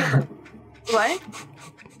good. What?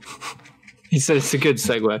 He said it's a good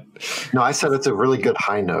segue. No, I said it's a really good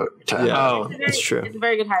high note. That's true. It's a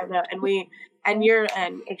very good high note, and you're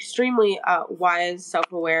an extremely wise,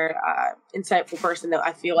 self-aware, insightful person that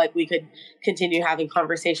I feel like we could continue having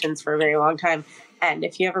conversations for a very long time. And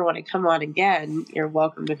if you ever want to come on again, you're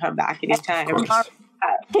welcome to come back anytime.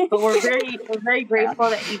 But we're very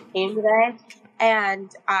grateful that you came today,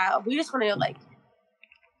 and we just want to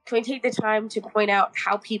can we take the time to point out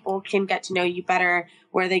how people can get to know you better,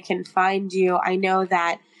 where they can find you? I know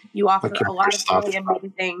that you offer a lot of really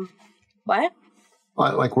amazing. What?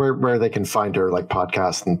 Like where they can find her, like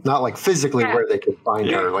podcast, and not like physically where they can find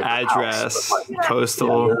her, like address, house, like,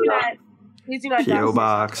 postal, please do not PO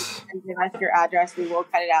box. And give us your address. We will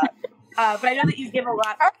cut it out. But I know that you give a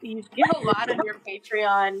lot. You give a lot on your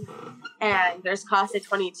Patreon, and there's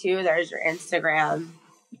Casa22. There's your Instagram.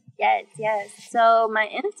 Yes. So my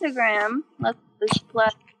Instagram, let's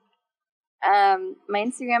plug. My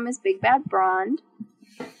Instagram is Big Bad Brand.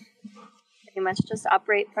 Pretty much just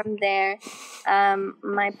operate from there.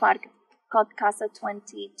 My podcast called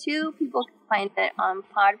Casa22. People can find it on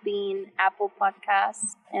Podbean, Apple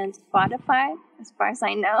Podcasts, and Spotify, as far as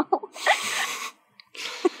I know.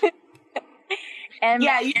 And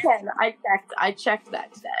yeah, you can. I checked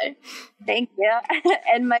that today. Thank you.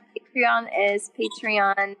 And my Patreon is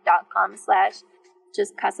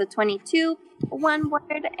patreon.com/just Casa22, one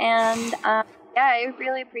word. And Yeah, I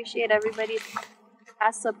really appreciate everybody that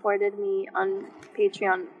has supported me on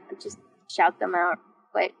Patreon. Just shout them out.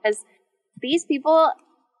 But because these people,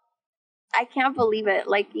 I can't believe it.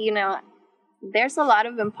 Like, you know, there's a lot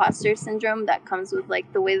of imposter syndrome that comes with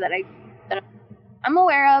like the way that I'm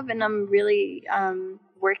aware of, and I'm really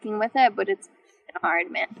working with it, but it's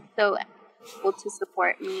hard, man. So able to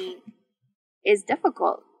support me is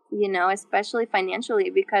difficult, you know, especially financially,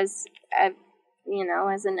 because you know,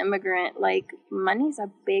 as an immigrant, like money's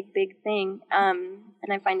a big thing,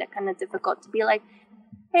 and I find it kind of difficult to be like,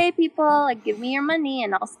 hey people, like give me your money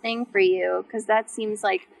and I'll sing for you, because that seems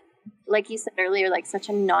like you said earlier, like such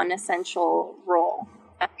a non-essential role.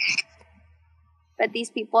 But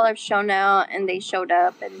these people have shown out and they showed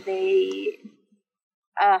up, and they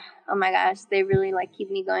oh my gosh, they really like keep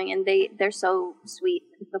me going, and they're so sweet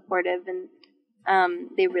and supportive, and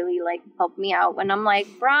they really like help me out when I'm like,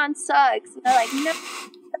 bronze sucks, and they're like, no.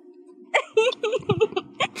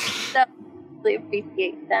 So I really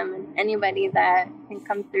appreciate them, and anybody that can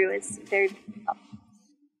come through is very helpful.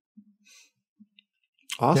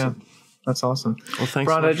 Awesome. Yeah, that's awesome. Well, thanks.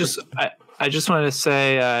 Ron, I just wanted to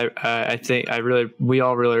say, I think we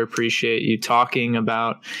all really appreciate you talking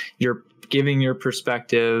about giving your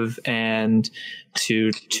perspective, and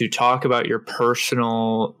to talk about your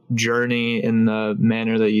personal journey in the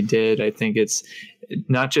manner that you did. I think it's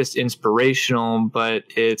not just inspirational, but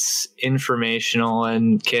it's informational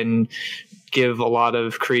and can give a lot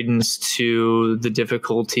of credence to the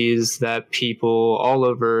difficulties that people all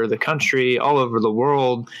over the country, all over the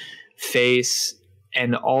world face,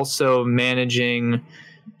 and also managing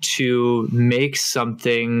to make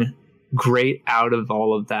something great out of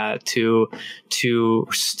all of that, to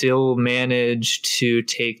still manage to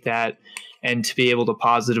take that and to be able to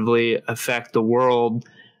positively affect the world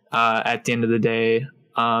at the end of the day,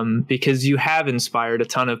 because you have inspired a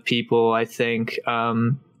ton of people, I think,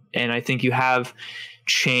 and I think you have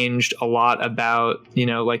changed a lot about, you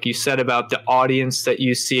know, like you said, about the audience that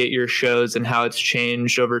you see at your shows and how it's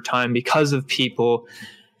changed over time because of people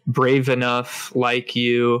brave enough like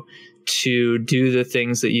you to do the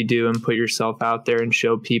things that you do and put yourself out there and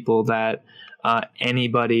show people that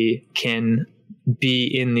anybody can be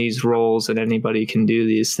in these roles and anybody can do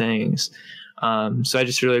these things. So I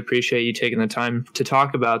just really appreciate you taking the time to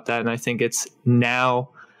talk about that. And I think it's now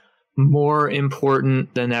more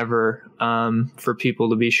important than ever for people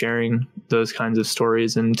to be sharing those kinds of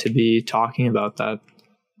stories and to be talking about that.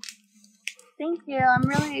 Thank you. I'm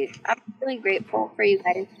really grateful for you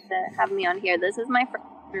guys to have me on here. This is my first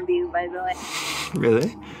interview, by the way.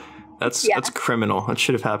 Really? That's criminal. That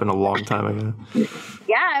should have happened a long time ago.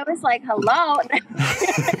 Yeah, I was like, hello.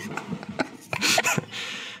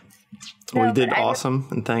 Well, you did awesome,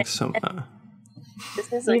 and thanks so much.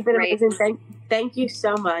 This is You've been great. amazing. Thank you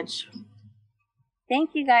so much.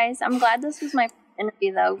 Thank you, guys. I'm glad this was my first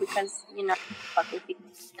interview, though, because, you know, fuck with you,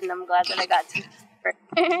 and I'm glad that I got to.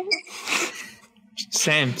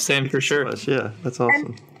 Same for sure. Yeah, that's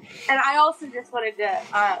awesome. And I also just wanted to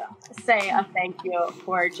say a thank you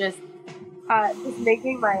for just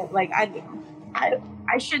making my, like,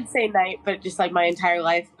 I should say night, but just like my entire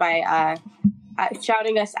life by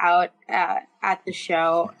shouting us out at the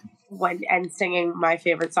show and singing my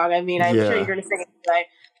favorite song. I mean, I'm sure you're going to sing it tonight,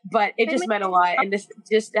 but it just meant a lot. And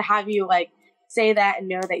just to have you like say that and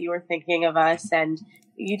know that you were thinking of us, and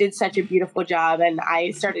you did such a beautiful job, and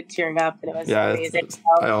I started tearing up, and it was amazing. So,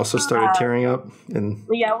 I also started tearing up, and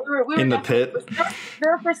we were in the pit.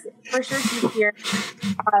 There for sure to be here.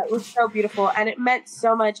 It was so beautiful, and it meant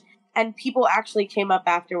so much. And people actually came up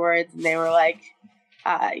afterwards, and they were like,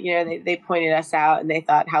 you know, they pointed us out, and they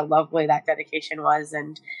thought how lovely that dedication was,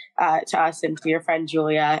 and to us and to your friend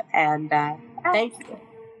Julia. And thank you.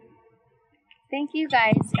 Thank you,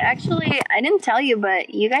 guys. Actually, I didn't tell you,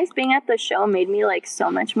 but you guys being at the show made me like so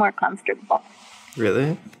much more comfortable.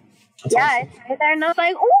 Really? That's awesome. I sat there and I was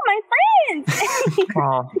like, "Oh, my friends!"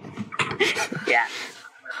 Yeah.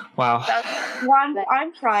 Wow. Well,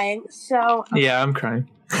 I'm crying. So yeah, I'm crying.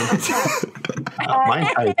 My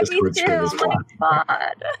entire Discord screen is black. Oh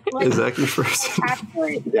my God. Is that your first?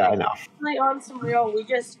 Actually, yeah, I know. Actually, on some real, we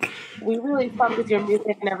really fuck with your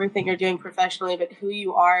music and everything you're doing professionally, but who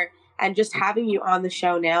you are. And just having you on the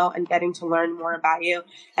show now and getting to learn more about you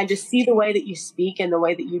and just see the way that you speak and the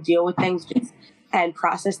way that you deal with things and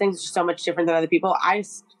process things is so much different than other people. I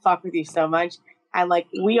just fuck with you so much. And like,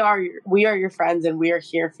 we are your friends, and we are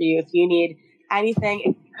here for you. If you need anything,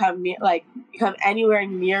 if you come anywhere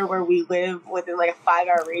near where we live within like a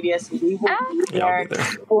 5-hour radius, we will be there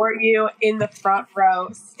for you in the front row,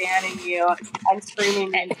 standing you and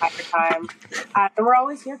screaming the entire time. And we're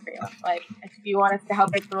always here for you. Like, if you want us to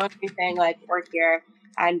help you promote anything, like, we're here.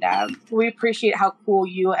 And we appreciate how cool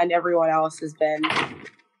you and everyone else has been.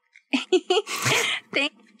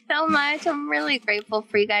 Thank you so much. I'm really grateful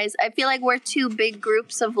for you guys. I feel like we're two big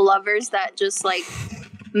groups of lovers that just like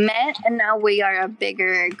met, and now we are a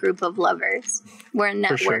bigger group of lovers. We're a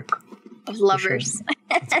network of lovers.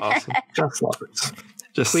 That's awesome. Just lovers.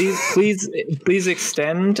 Please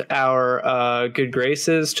extend our good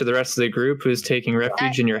graces to the rest of the group who's taking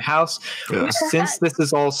refuge in your house. Yeah. Since this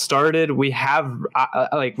has all started, we have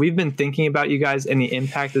we've been thinking about you guys and the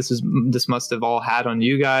impact this must have all had on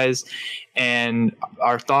you guys, and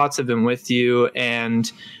our thoughts have been with you.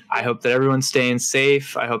 And I hope that everyone's staying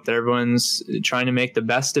safe. I hope that everyone's trying to make the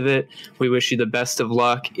best of it. We wish you the best of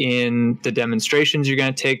luck in the demonstrations you're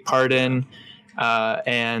going to take part in.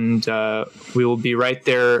 And we will be right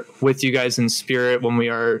there with you guys in spirit when we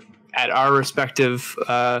are at our respective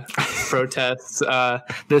protests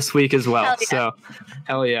this week as well. So,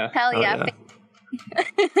 hell yeah. Hell yeah.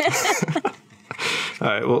 All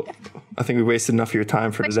right. Well, I think we wasted enough of your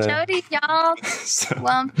time for today. Jody, y'all.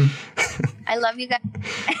 Well, I love you guys.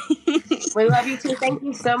 We love you too. Thank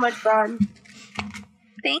you so much, Ron.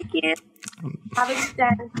 Thank you. Have a good day.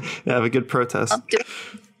 Yeah, have a good protest. Up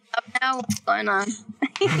now, what's going on?